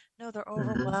done. No, they're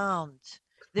overwhelmed.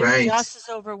 They're just as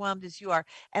overwhelmed as you are.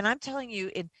 And I'm telling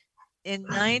you, in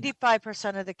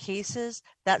 95% of the cases,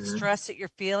 that stress that you're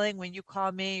feeling when you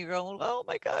call me, you're going, oh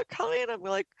my God, Colleen, I'm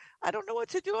like, I don't know what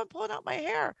to do. I'm pulling out my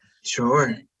hair.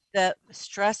 Sure. The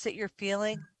stress that you're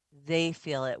feeling, they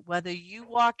feel it. Whether you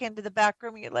walk into the back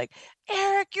room and you're like,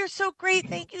 Eric, you're so great.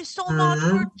 Thank you so much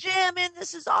for jamming.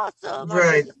 This is awesome.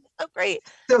 Right. This is so great.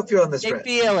 Still feeling the They stress.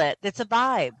 feel it. It's a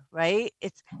vibe, right?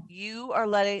 It's you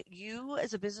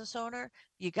as a business owner,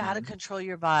 you got to control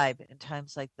your vibe in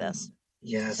times like this.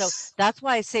 Yes. So that's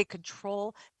why I say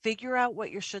control, figure out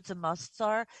what your shoulds and musts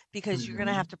are, because you're going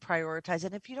to have to prioritize.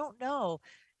 And if you don't know,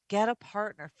 get a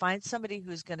partner, find somebody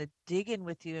who's going to dig in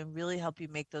with you and really help you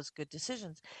make those good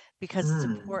decisions, because it's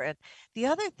important. The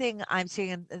other thing I'm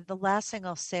seeing, and the last thing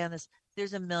I'll say on this,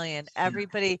 there's a million, every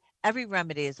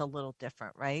remedy is a little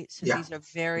different, right? So these are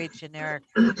very generic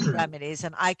remedies,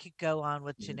 and I could go on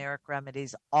with generic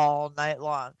remedies all night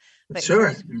long,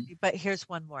 but here's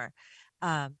one more.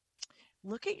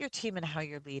 Look at your team and how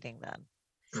you're leading them.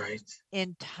 Right.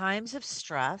 In times of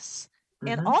stress,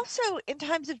 and also in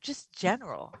times of just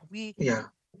general,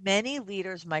 many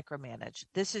leaders micromanage.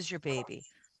 This is your baby.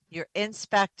 You're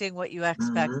inspecting what you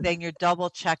expect, then you're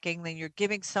double checking, then you're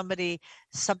giving somebody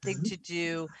something to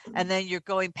do, and then you're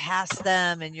going past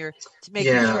them and you're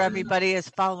making sure everybody is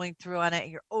following through on it,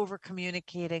 and you're over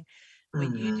communicating.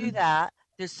 When you do that,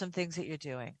 there's some things that you're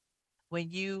doing. When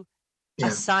you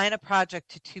assign a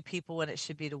project to 2 people when it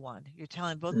should be to 1. You're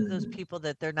telling both of those people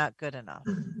that they're not good enough.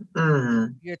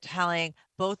 You're telling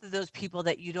both of those people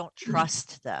that you don't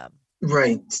trust them.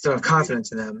 Right. Still have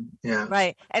confidence in them. Yeah.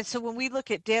 Right. And so when we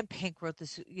look at Dan Pink wrote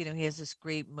this, he has this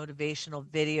great motivational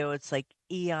video. It's like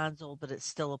eons old, but it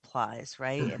still applies.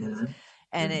 Right.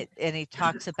 And he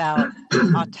talks about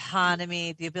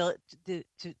autonomy, the ability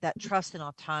to that trust and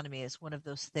autonomy is one of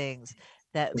those things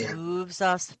that moves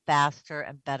us faster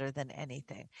and better than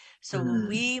anything. So when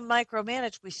we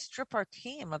micromanage, we strip our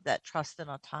team of that trust and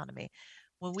autonomy.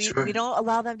 When we don't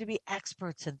allow them to be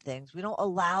experts in things, we don't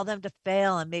allow them to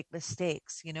fail and make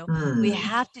mistakes. We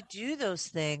have to do those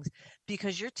things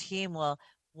because your team will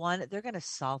One, they're going to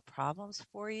solve problems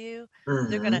for you. Mhm.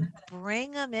 They're going to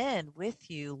bring them in with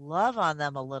you, love on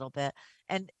them a little bit,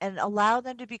 and allow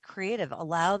them to be creative,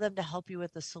 allow them to help you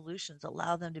with the solutions,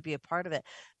 allow them to be a part of it.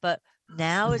 But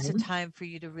now is the time for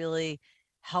you to really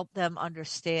help them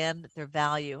understand their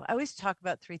value. I always talk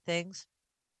about 3 things.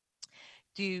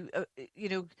 Do you,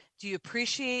 do you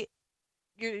appreciate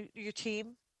your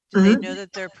team? Do they know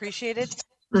that they're appreciated?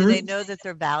 Do they know that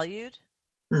they're valued?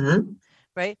 Mm-hmm.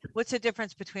 Right? What's the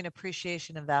difference between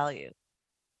appreciation and value?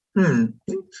 I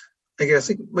guess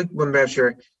when perhaps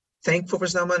you're thankful for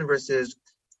someone versus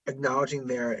acknowledging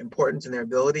their importance and their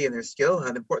ability and their skill, how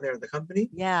important they are to the company.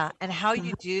 Yeah. And how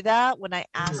you do that, when I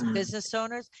ask business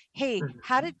owners, hey,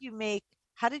 how did you make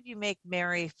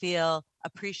Mary feel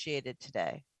appreciated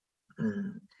today?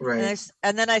 Right.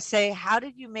 And then I say, how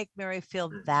did you make Mary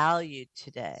feel valued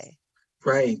today?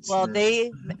 Right. Well,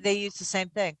 they use the same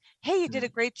thing. Hey, you did a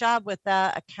great job with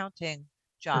that accounting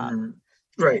job.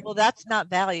 Right. Well, that's not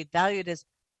valued. Valued is,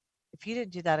 if you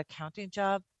didn't do that accounting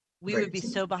job, we would be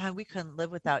so behind. We couldn't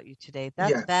live without you today.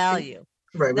 That's value.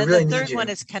 Right. Then really the third one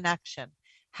is connection.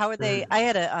 How are they? I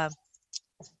had a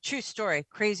true story,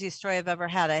 craziest story I've ever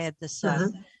had. I had this,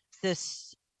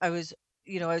 I was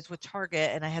with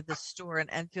Target, and I had this store in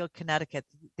Enfield, Connecticut.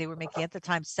 They were making at the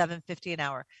time $7.50 an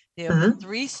hour. They opened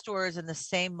 3 stores in the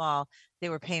same mall. They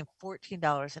were paying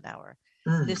 $14 an hour.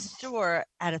 This store,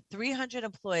 out of 300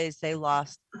 employees, they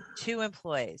lost 2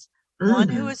 employees. One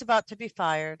who was about to be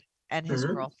fired, and his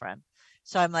girlfriend.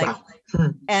 So I'm like,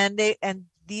 and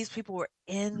these people were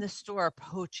in the store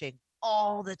poaching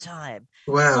all the time.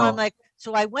 Wow. So I'm like,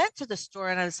 so I went to the store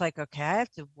and I was like, okay, I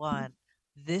have to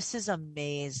this is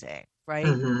amazing, right?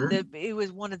 It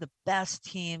was one of the best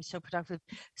teams, so productive.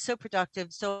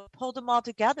 So I pulled them all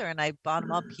together and I bought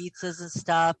them all pizzas and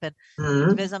stuff. And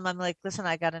I'm like, listen,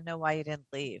 I got to know why you didn't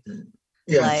leave.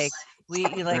 Yes.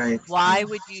 Why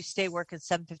would you stay working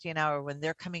 $7.50 an hour when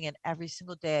they're coming in every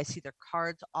single day? I see their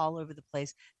cards all over the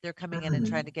place. They're coming in and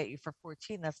trying to get you for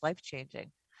 $14. That's life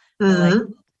changing. Like,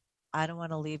 I don't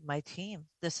want to leave my team.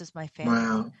 This is my family.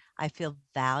 Wow. I feel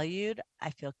valued. I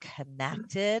feel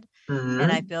connected,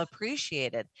 and I feel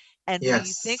appreciated. And when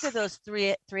you think of those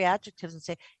three adjectives and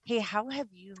say, hey, how have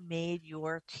you made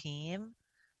your team?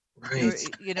 Right.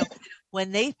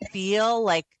 When they feel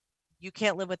like you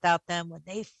can't live without them, when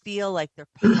they feel like they're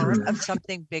part of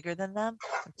something bigger than them,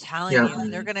 I'm telling you,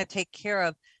 they're going to take care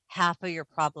of half of your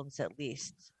problems at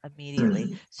least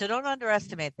immediately. So don't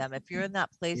underestimate them. If you're in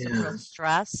that place of real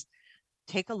stress,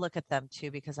 take a look at them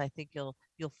too, because I think you'll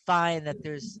find that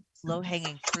there's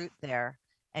low-hanging fruit there,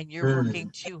 and you're working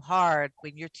too hard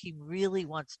when your team really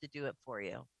wants to do it for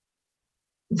you.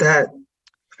 That,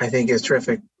 I think, is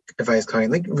terrific advice,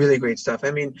 Colleen. Like, really great stuff. I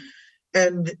mean,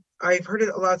 and I've heard it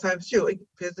a lot of times too. Like,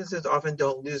 businesses often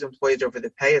don't lose employees over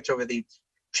the pay; it's over the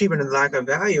treatment and lack of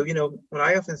value. What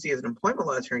I often see as an employment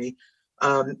law attorney,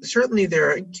 certainly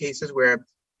there are cases where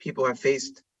people have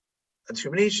faced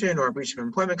discrimination or a breach of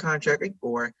employment contract,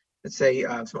 or let's say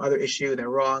some other issue, they're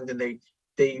wronged, and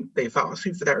they file a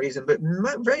suit for that reason. But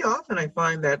very often I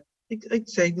find that, like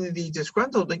say, the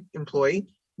disgruntled employee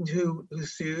who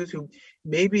sues, who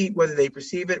maybe, whether they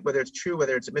perceive it, whether it's true,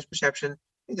 whether it's a misperception,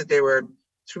 think that they were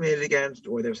discriminated against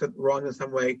or they're wrong in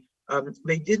some way,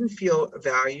 they didn't feel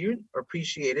valued or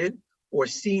appreciated or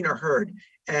seen or heard.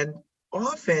 And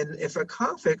often, if a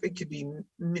conflict, it could be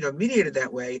mediated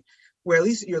that way, where at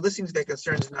least you're listening to their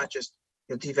concerns and not just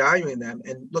devaluing them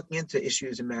and looking into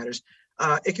issues and matters.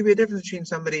 It can be a difference between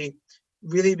somebody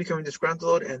really becoming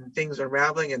disgruntled and things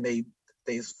unraveling and they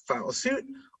file a suit,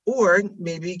 or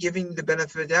maybe giving the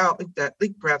benefit of the doubt that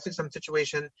perhaps in some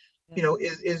situation,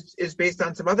 is based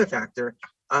on some other factor,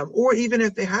 or even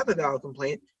if they have a valid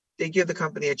complaint, they give the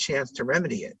company a chance to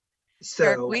remedy it. So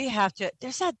Eric, we have to.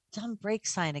 There's that dumb break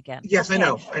sign again. Yes, okay. I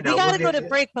know. We got to go to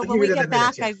break, but when we get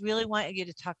back, I really want you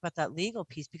to talk about that legal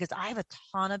piece, because I have a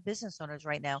ton of business owners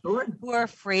right now who are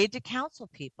afraid to counsel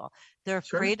people. They're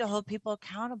afraid to hold people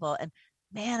accountable, and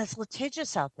man, it's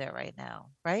litigious out there right now,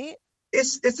 right?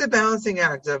 It's a balancing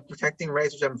act of protecting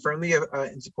rights, which I'm firmly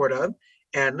in support of,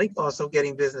 and also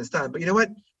getting business done. But you know what?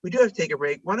 We do have to take a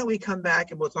break. Why don't we come back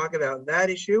and we'll talk about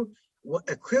that issue,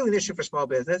 clearly an issue for small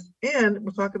business, and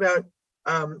we'll talk about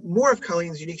more of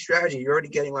Colleen's unique strategy. You're already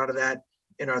getting a lot of that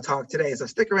in our talk today. So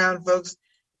stick around, folks,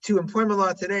 to Employment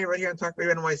Law Today, right here on Talk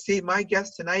Radio NYC. My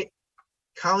guest tonight,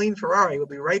 Colleen Ferrari. We'll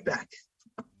be right back.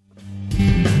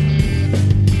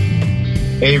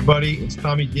 Hey everybody, it's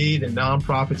Tommy D, the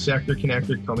nonprofit sector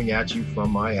connector, coming at you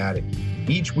from my attic.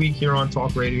 Each week here on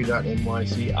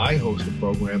talkradio.nyc, I host a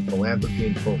program, Philanthropy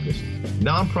in Focus.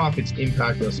 Nonprofits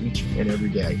impact us each and every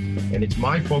day, and it's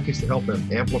my focus to help them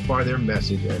amplify their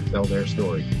message and tell their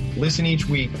story. Listen each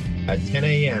week at 10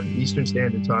 a.m. Eastern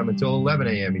Standard Time until 11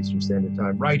 a.m. Eastern Standard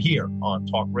Time, right here on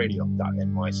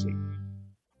talkradio.nyc.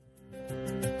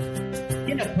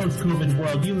 In a post-COVID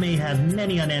world, you may have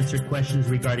many unanswered questions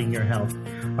regarding your health.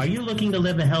 Are you looking to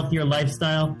live a healthier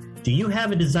lifestyle? Do you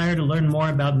have a desire to learn more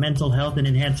about mental health and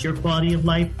enhance your quality of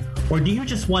life? Or do you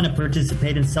just want to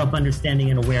participate in self-understanding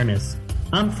and awareness?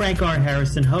 I'm Frank R.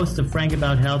 Harrison, host of Frank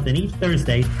About Health, and each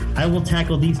Thursday, I will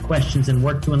tackle these questions and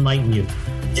work to enlighten you.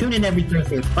 Tune in every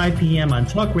Thursday at 5 p.m. on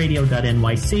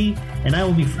talkradio.nyc, and I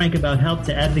will be frank about health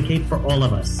to advocate for all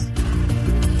of us.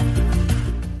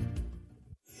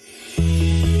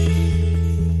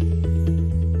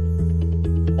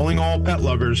 Calling all pet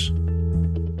lovers.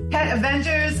 Pet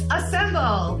Avengers,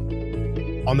 assemble!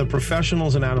 On the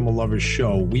Professionals and Animal Lovers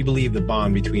show, we believe the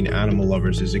bond between animal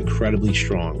lovers is incredibly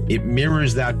strong. It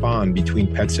mirrors that bond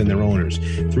between pets and their owners.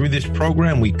 Through this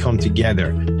program, we come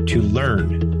together to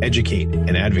learn, educate,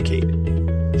 and advocate.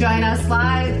 Join us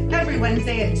live every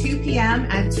Wednesday at 2 p.m.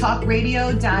 at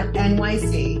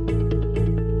talkradio.nyc.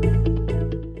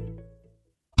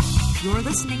 You're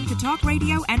listening to Talk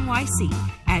Radio NYC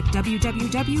at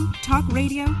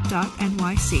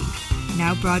www.talkradio.nyc.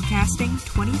 Now broadcasting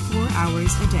 24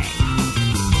 hours a day.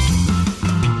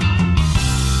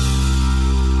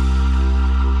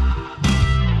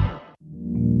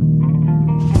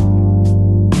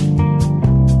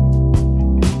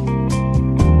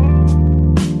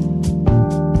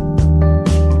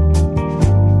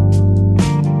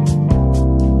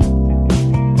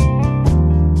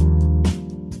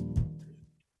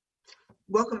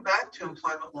 Welcome back to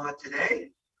Employment Law Today.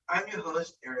 I'm your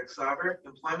host, Eric Sauber,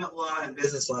 employment law and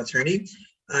business law attorney.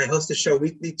 I host the show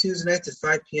weekly Tuesday nights at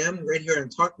 5 p.m. right here on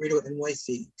Talk Radio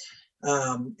NYC.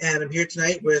 And I'm here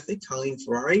tonight with Colleen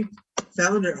Ferrari,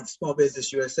 founder of Small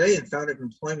Business USA and founder of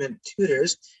Employment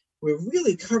Tutors. We're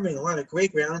really covering a lot of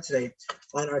great ground today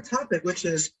on our topic, which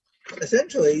is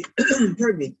essentially,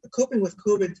 coping with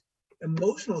COVID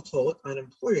emotional toll on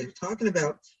employers, talking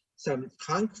about some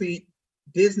concrete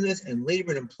business and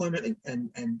labor and employment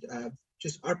and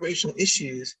just operational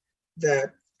issues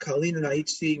that Colleen and I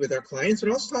each see with our clients,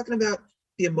 and also talking about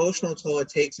the emotional toll it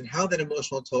takes and how that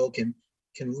emotional toll can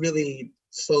really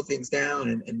slow things down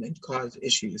and cause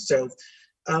issues. So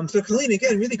Colleen,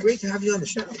 again, really great to have you on the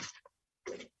show.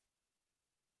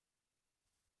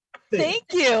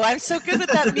 Thank you. I'm so good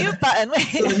with that mute button.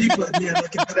 So the mute button, yeah,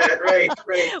 looking for that. Right.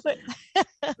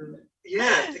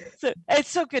 Yeah. So it's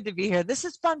so good to be here. This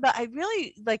is fun, but I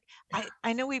really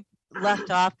I know we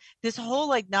left off this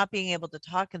whole not being able to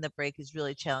talk in the break is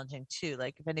really challenging too.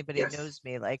 Like if anybody knows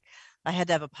me, I had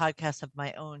to have a podcast of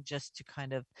my own just to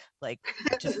kind of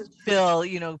just fill,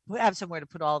 have somewhere to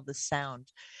put all of the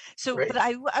sound. So, right. But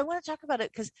I want to talk about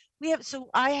it because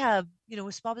I have,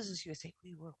 with Small Business USA,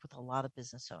 we work with a lot of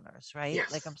business owners, right?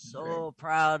 Yes. I'm so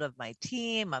proud of my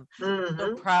team. I'm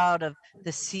so proud of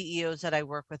the CEOs that I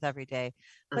work with every day.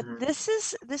 But this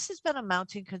has been a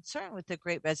mounting concern with the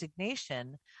Great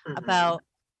Resignation about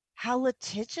how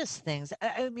litigious things.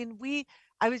 I mean,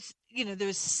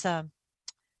 there's an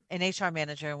HR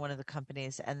manager in one of the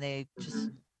companies, and they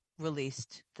just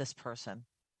released this person.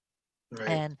 Right.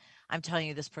 And I'm telling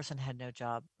you, this person had no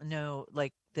job.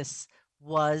 This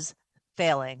was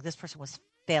failing. This person was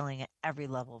failing at every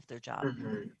level of their job.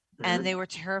 And they were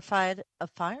terrified of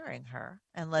firing her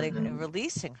and and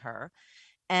releasing her.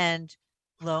 And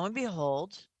lo and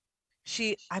behold,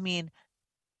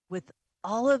 with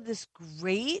all of this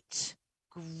great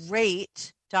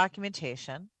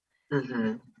documentation,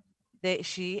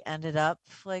 she ended up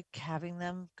having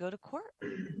them go to court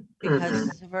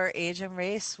because of her age and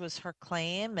race was her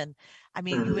claim. And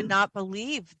you would not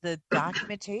believe the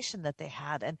documentation that they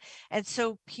had. And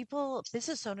so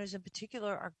business owners in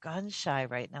particular, are gun shy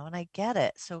right now. And I get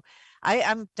it. So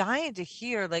I'm dying to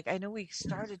hear, I know we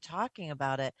started talking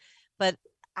about it, but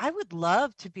I would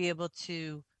love to be able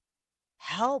to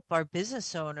help our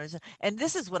business owners. And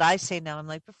this is what I say now. I'm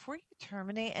before you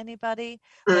terminate anybody,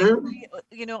 I'm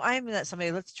not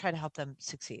somebody, let's try to help them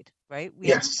succeed, right? We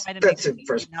have to try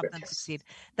to help them succeed.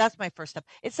 That's my first step.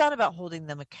 It's not about holding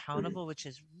them accountable, which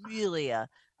is really a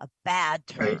bad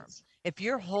term. Right. If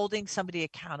you're holding somebody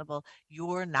accountable,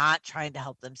 you're not trying to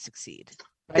help them succeed.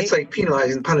 Right? It's like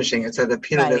penalizing, punishing. It's the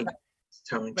punitive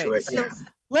tone to it. So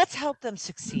let's help them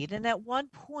succeed. And at one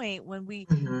point when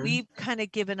we've kind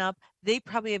of given up, they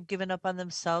probably have given up on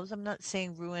themselves. I'm not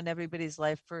saying ruin everybody's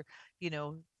life for,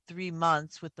 3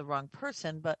 months with the wrong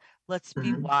person, but let's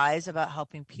be wise about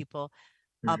helping people.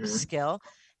 upskill.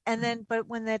 And then, but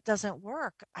when that doesn't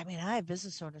work, I mean, I have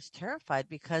business owners terrified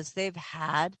because they've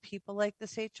had people like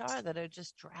this HR that are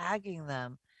just dragging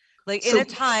them, like in a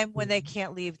time when they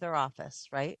can't leave their office,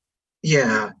 right?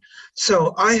 Yeah.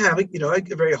 So I have, a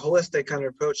very holistic kind of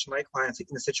approach to my clients in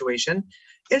the situation.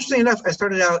 Interestingly enough, I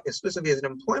started out exclusively as an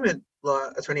employment law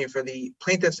attorney for the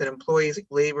plaintiffs and employees,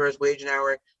 laborers, wage and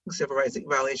hour, civil rights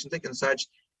violations, and such.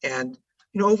 And,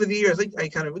 over the years, I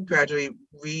kind of gradually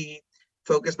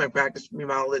refocused my practice,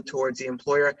 remodeled it towards the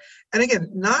employer. And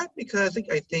again, not because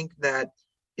I think that,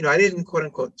 I didn't quote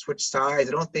unquote switch sides.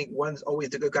 I don't think one's always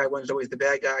the good guy, one's always the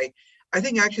bad guy. I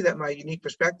think actually that my unique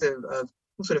perspective of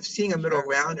sort of seeing a middle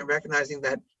ground and recognizing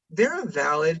that there are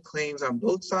valid claims on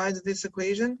both sides of this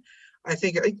equation, I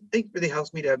think really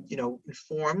helps me to,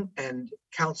 inform and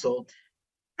counsel,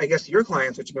 I guess, your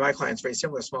clients, which are my clients, very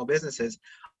similar small businesses.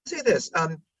 I'll say this,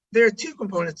 there are two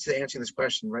components to answering this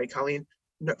question, right, Colleen?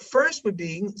 First would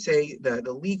be, say, the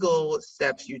legal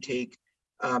steps you take.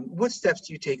 What steps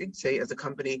do you take, say, as a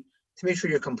company to make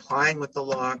sure you're complying with the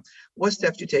law? What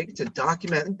steps do you take to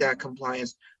document that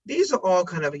compliance? These are all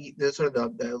kind of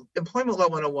the employment law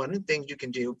 101 things you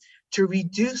can do to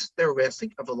reduce the risk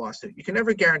of a lawsuit. You can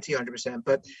never guarantee 100%,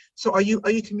 but so are you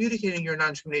communicating your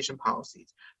non-discrimination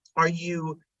policies? Are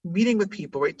you meeting with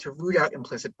people, right, to root out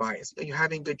implicit bias? Are you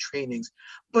having good trainings?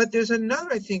 But there's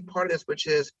another, I think, part of this, which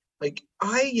is I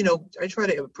try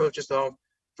to approach this all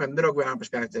from a middle ground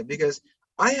perspective, because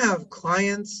I have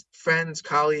clients, friends,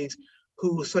 colleagues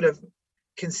who sort of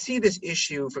can see this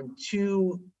issue from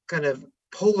two kind of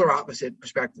polar opposite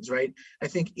perspectives, right? I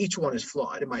think each one is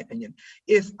flawed, in my opinion.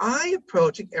 If I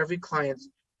approach every client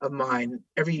of mine,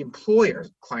 every employer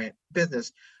client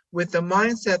business, with the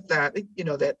mindset that,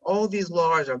 that all these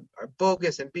laws are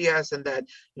bogus and BS, and that,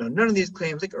 none of these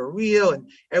claims are real and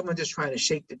everyone's just trying to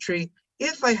shake the tree.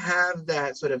 If I have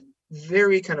that sort of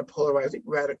very kind of polarized,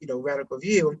 radical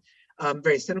view,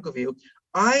 very cynical view,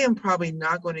 I am probably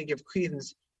not going to give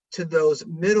credence to those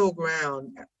middle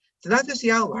ground, so not just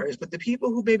the outliers, but the people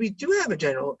who maybe do have a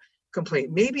general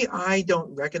complaint. Maybe I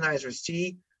don't recognize or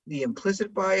see the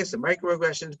implicit bias, the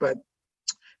microaggressions, but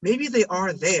maybe they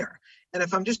are there. And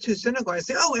if I'm just too cynical, I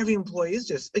say, oh, every employee is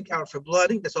just out for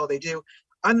blood. That's all they do.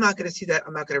 I'm not going to see that.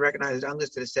 I'm not going to recognize it. I'm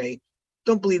just going to say,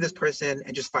 don't believe this person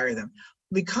and just fire them.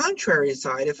 The contrary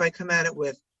side, if I come at it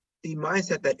with the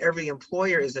mindset that every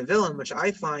employer is a villain, which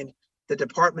I find the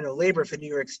Department of Labor for New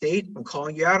York State, I'm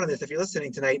calling you out on this if you're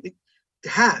listening tonight,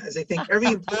 has. I think every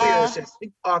employer is just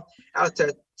out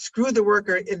to screw the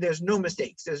worker, and there's no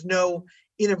mistakes. There's no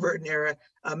inadvertent error.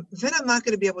 Then I'm not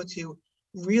going to be able to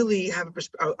really have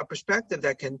a perspective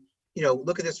that can,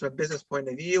 look at this from a business point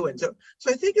of view. And so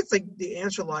I think it's the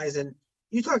answer lies in,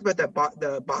 you talked about that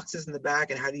the boxes in the back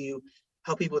and how do you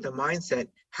help people with the mindset.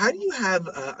 How do you have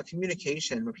a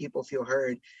communication where people feel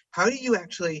heard? How do you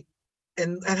actually,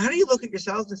 and how do you look at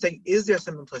yourselves and say, is there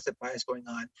some implicit bias going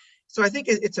on? So I think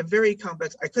it's a very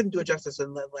complex, I couldn't do it justice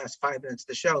in the last 5 minutes of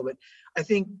the show, but I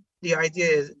think the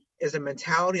idea is a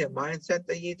mentality, a mindset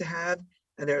that you need to have,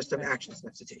 and there are some action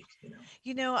steps to take.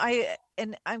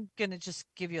 I'm going to just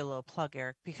give you a little plug,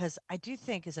 Eric, because I do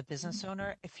think as a business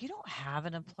owner, if you don't have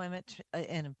an employment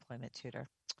tutor,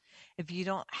 if you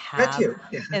don't have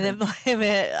an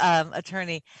employment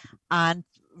attorney on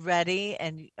ready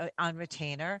and on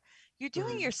retainer, you're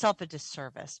doing yourself a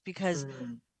disservice, because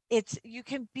you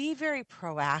can be very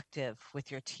proactive with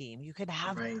your team. You can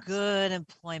have good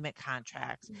employment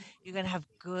contracts. You can have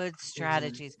good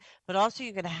strategies, but also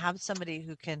you're going to have somebody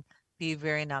who can be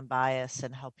very non-biased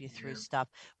and help you through stuff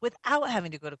without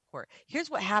having to go to court. Here's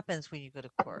what happens when you go to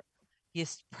court. You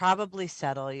probably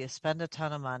settle, you spend a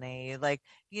ton of money.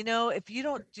 If you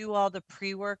don't do all the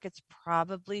pre-work, it's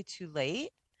probably too late.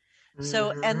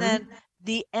 So, and then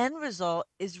the end result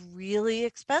is really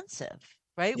expensive,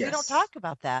 right? Yes. We don't talk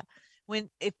about that.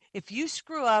 If you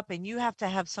screw up and you have to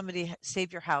have somebody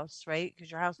save your house, right?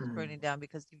 Because your house is burning down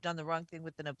because you've done the wrong thing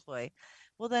with an employee.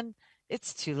 Well, then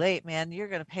it's too late, man. You're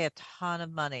going to pay a ton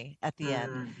of money at the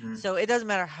end. So it doesn't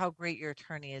matter how great your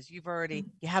attorney is. You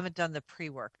haven't done the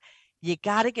pre-work. You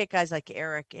got to get guys like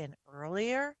Eric in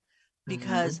earlier,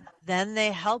 because then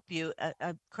they help you.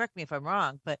 Correct me if I'm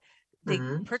wrong, but they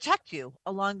protect you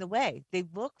along the way. They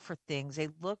look for things. They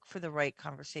look for the right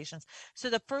conversations. So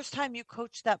the first time you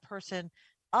coach that person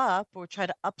up or try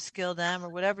to upskill them or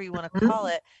whatever you want to call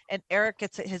it, and Eric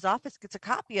his office gets a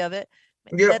copy of it,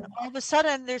 then all of a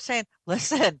sudden they're saying,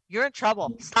 listen, you're in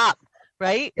trouble. Stop.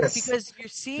 Right? Yes. Because you're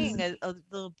seeing a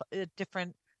little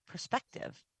different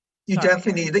perspective. You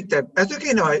definitely need that. That's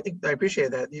okay. No, I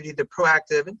appreciate that. You need the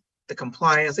proactive, the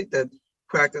compliance, the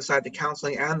proactive side, the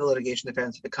counseling and the litigation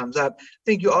defense if it comes up. I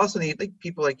think you also need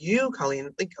people like you, Colleen,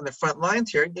 on the front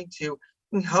lines here, to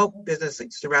help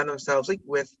businesses surround themselves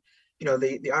with,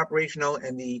 the operational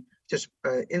and the just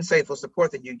insightful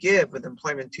support that you give with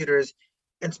employment tutors.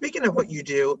 And speaking of what you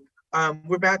do,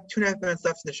 we're about 2.5 minutes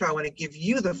left in the show. I want to give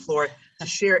you the floor to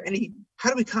share how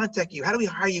do we contact you? How do we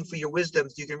hire you for your wisdom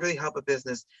so you can really help a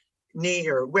business? Name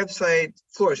your website,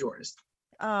 floor is yours.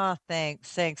 Oh,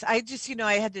 thanks. I just,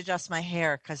 I had to adjust my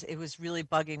hair because it was really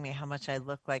bugging me how much I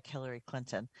look like Hillary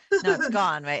Clinton. No, it's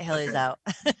gone, right? Hillary's out.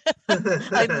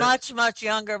 A much, much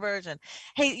younger version.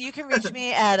 Hey, you can reach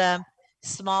me at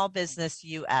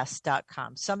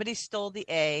smallbusinessus.com. Somebody stole the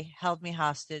A, held me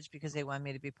hostage because they wanted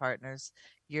me to be partners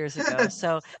years ago.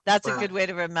 So that's a good way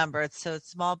to remember it. So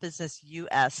it's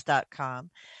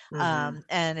smallbusinessus.com.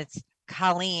 And it's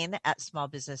Colleen at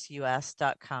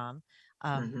smallbusinessus.com.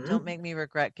 Don't make me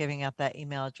regret giving out that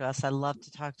email address. I love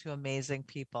to talk to amazing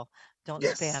people. Don't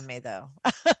spam me though.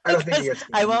 I don't think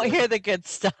I won't hear the good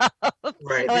stuff.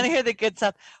 Right. I want to hear the good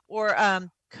stuff. Or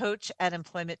coach at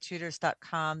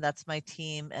employmenttutors.com. That's my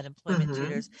team at Employment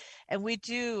Tutors. And we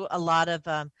do a lot of,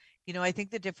 I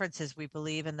think the difference is we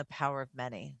believe in the power of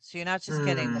many. So you're not just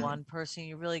getting one person,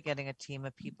 you're really getting a team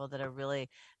of people that are really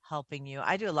helping you.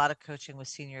 I do a lot of coaching with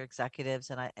senior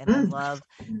executives, and I love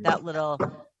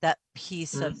that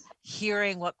piece of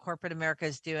hearing what corporate America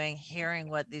is doing, hearing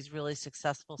what these really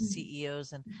successful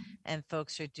CEOs and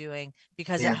folks are doing,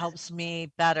 because it helps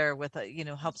me better with,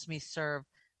 helps me serve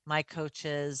my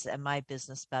coaches and my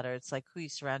business better. It's like who you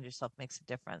surround yourself makes a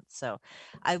difference. So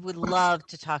I would love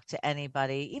to talk to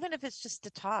anybody, even if it's just to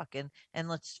talk and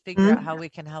let's figure out how we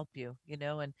can help you,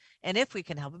 and if we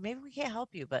can help you, maybe we can't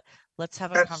help you, but let's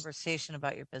have a conversation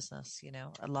about your business. I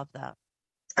love that.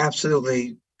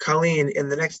 Absolutely. Colleen, in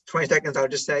the next 20 seconds, I'll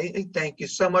just say thank you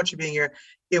so much for being here.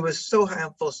 It was so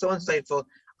helpful, so insightful.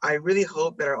 I really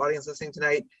hope that our audience listening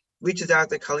tonight reaches out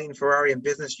to Colleen Ferrari and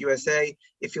Business USA.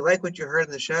 If you like what you heard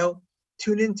in the show,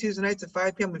 tune in Tuesday nights at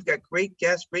 5 p.m. We've got great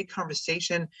guests, great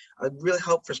conversation, real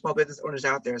help for small business owners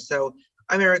out there. So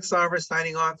I'm Eric Sauver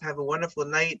signing off. Have a wonderful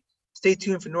night. Stay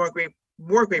tuned for more great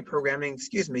programming,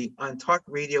 on Talk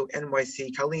Radio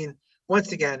NYC. Colleen,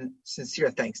 once again,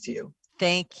 sincere thanks to you.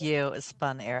 Thank you. It was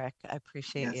fun, Eric. I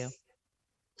appreciate you.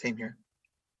 Same here.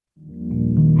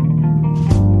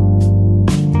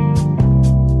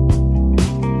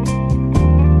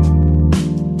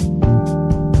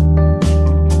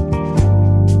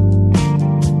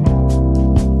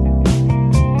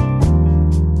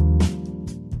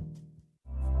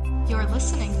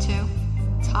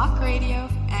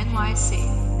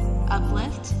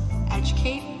 Uplift,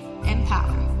 educate,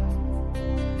 empower.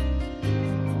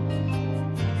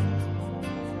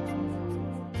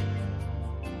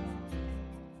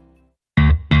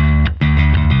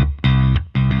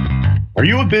 Are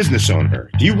you a business owner?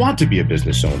 Do you want to be a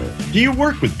business owner? Do you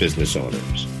work with business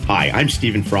owners? Hi, I'm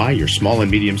Stephen Fry, your small and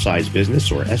medium-sized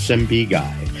business or SMB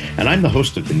guy, and I'm the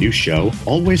host of the new show,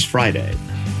 Always Friday.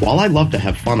 While I love to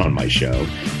have fun on my show,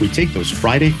 we take those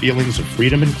Friday feelings of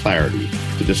freedom and clarity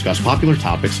to discuss popular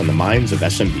topics on the minds of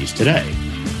SMBs today.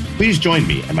 Please join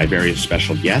me and my various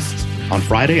special guests on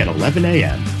Friday at 11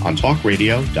 a.m. on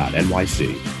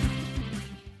talkradio.nyc.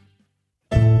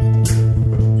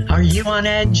 Are you on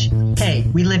edge? Hey,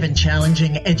 we live in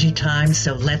challenging, edgy times,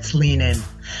 so let's lean in.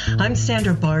 I'm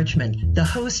Sandra Bargman, the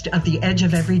host of The Edge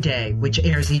of Every Day, which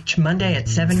airs each Monday at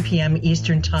 7 p.m.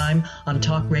 Eastern Time on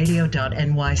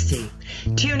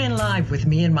talkradio.nyc. Tune in live with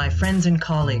me and my friends and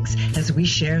colleagues as we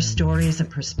share stories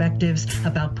and perspectives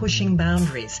about pushing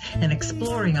boundaries and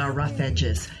exploring our rough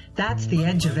edges. That's The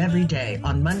Edge of Every Day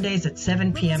on Mondays at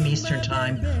 7 p.m. Eastern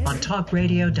Time on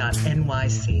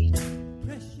talkradio.nyc.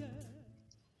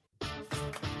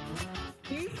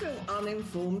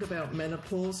 Uninformed about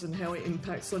menopause and how it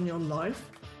impacts on your life?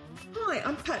 Hi,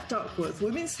 I'm Pat Duckworth,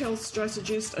 women's health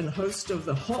strategist and host of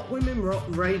the Hot Women Rock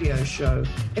radio show,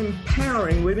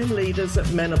 empowering women leaders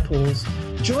at menopause.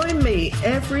 Join me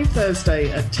every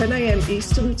Thursday at 10 a.m.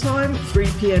 Eastern Time, 3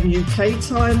 p.m. UK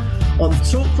time on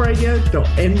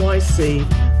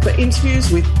talkradio.nyc for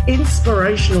interviews with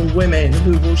inspirational women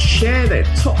who will share their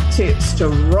top tips to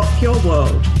rock your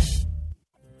world.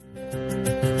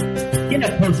 In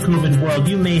a post-COVID world,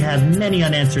 you may have many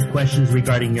unanswered questions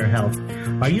regarding your health.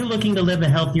 Are you looking to live a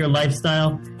healthier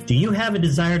lifestyle? Do you have a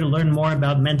desire to learn more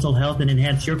about mental health and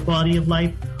enhance your quality of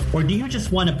life? Or do you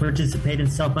just want to participate in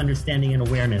self-understanding and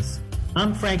awareness?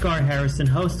 I'm Frank R. Harrison,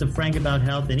 host of Frank About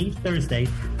Health, and each Thursday,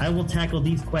 I will tackle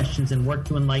these questions and work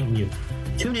to enlighten you.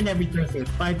 Tune in every Thursday at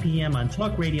 5 p.m. on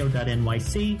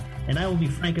talkradio.nyc, and I will be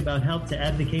Frank About Health to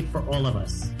advocate for all of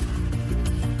us.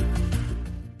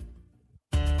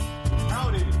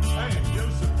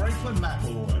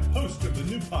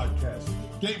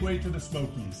 Gateway to the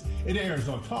Smokies. It airs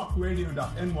on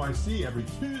talkradio.nyc every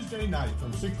Tuesday night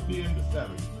from 6 p.m. to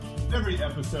 7. Every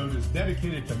episode is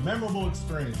dedicated to memorable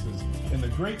experiences in the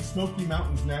Great Smoky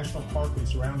Mountains National Park and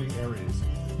surrounding areas.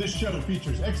 This show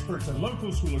features experts and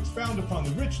locals who will expound upon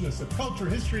the richness of culture,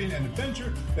 history, and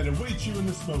adventure that awaits you in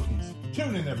the Smokies.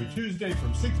 Tune in every Tuesday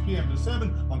from 6 p.m. to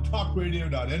 7 on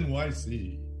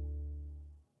talkradio.nyc.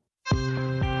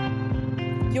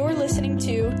 You're listening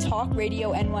to Talk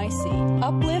Radio NYC.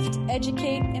 Uplift,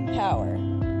 educate, empower.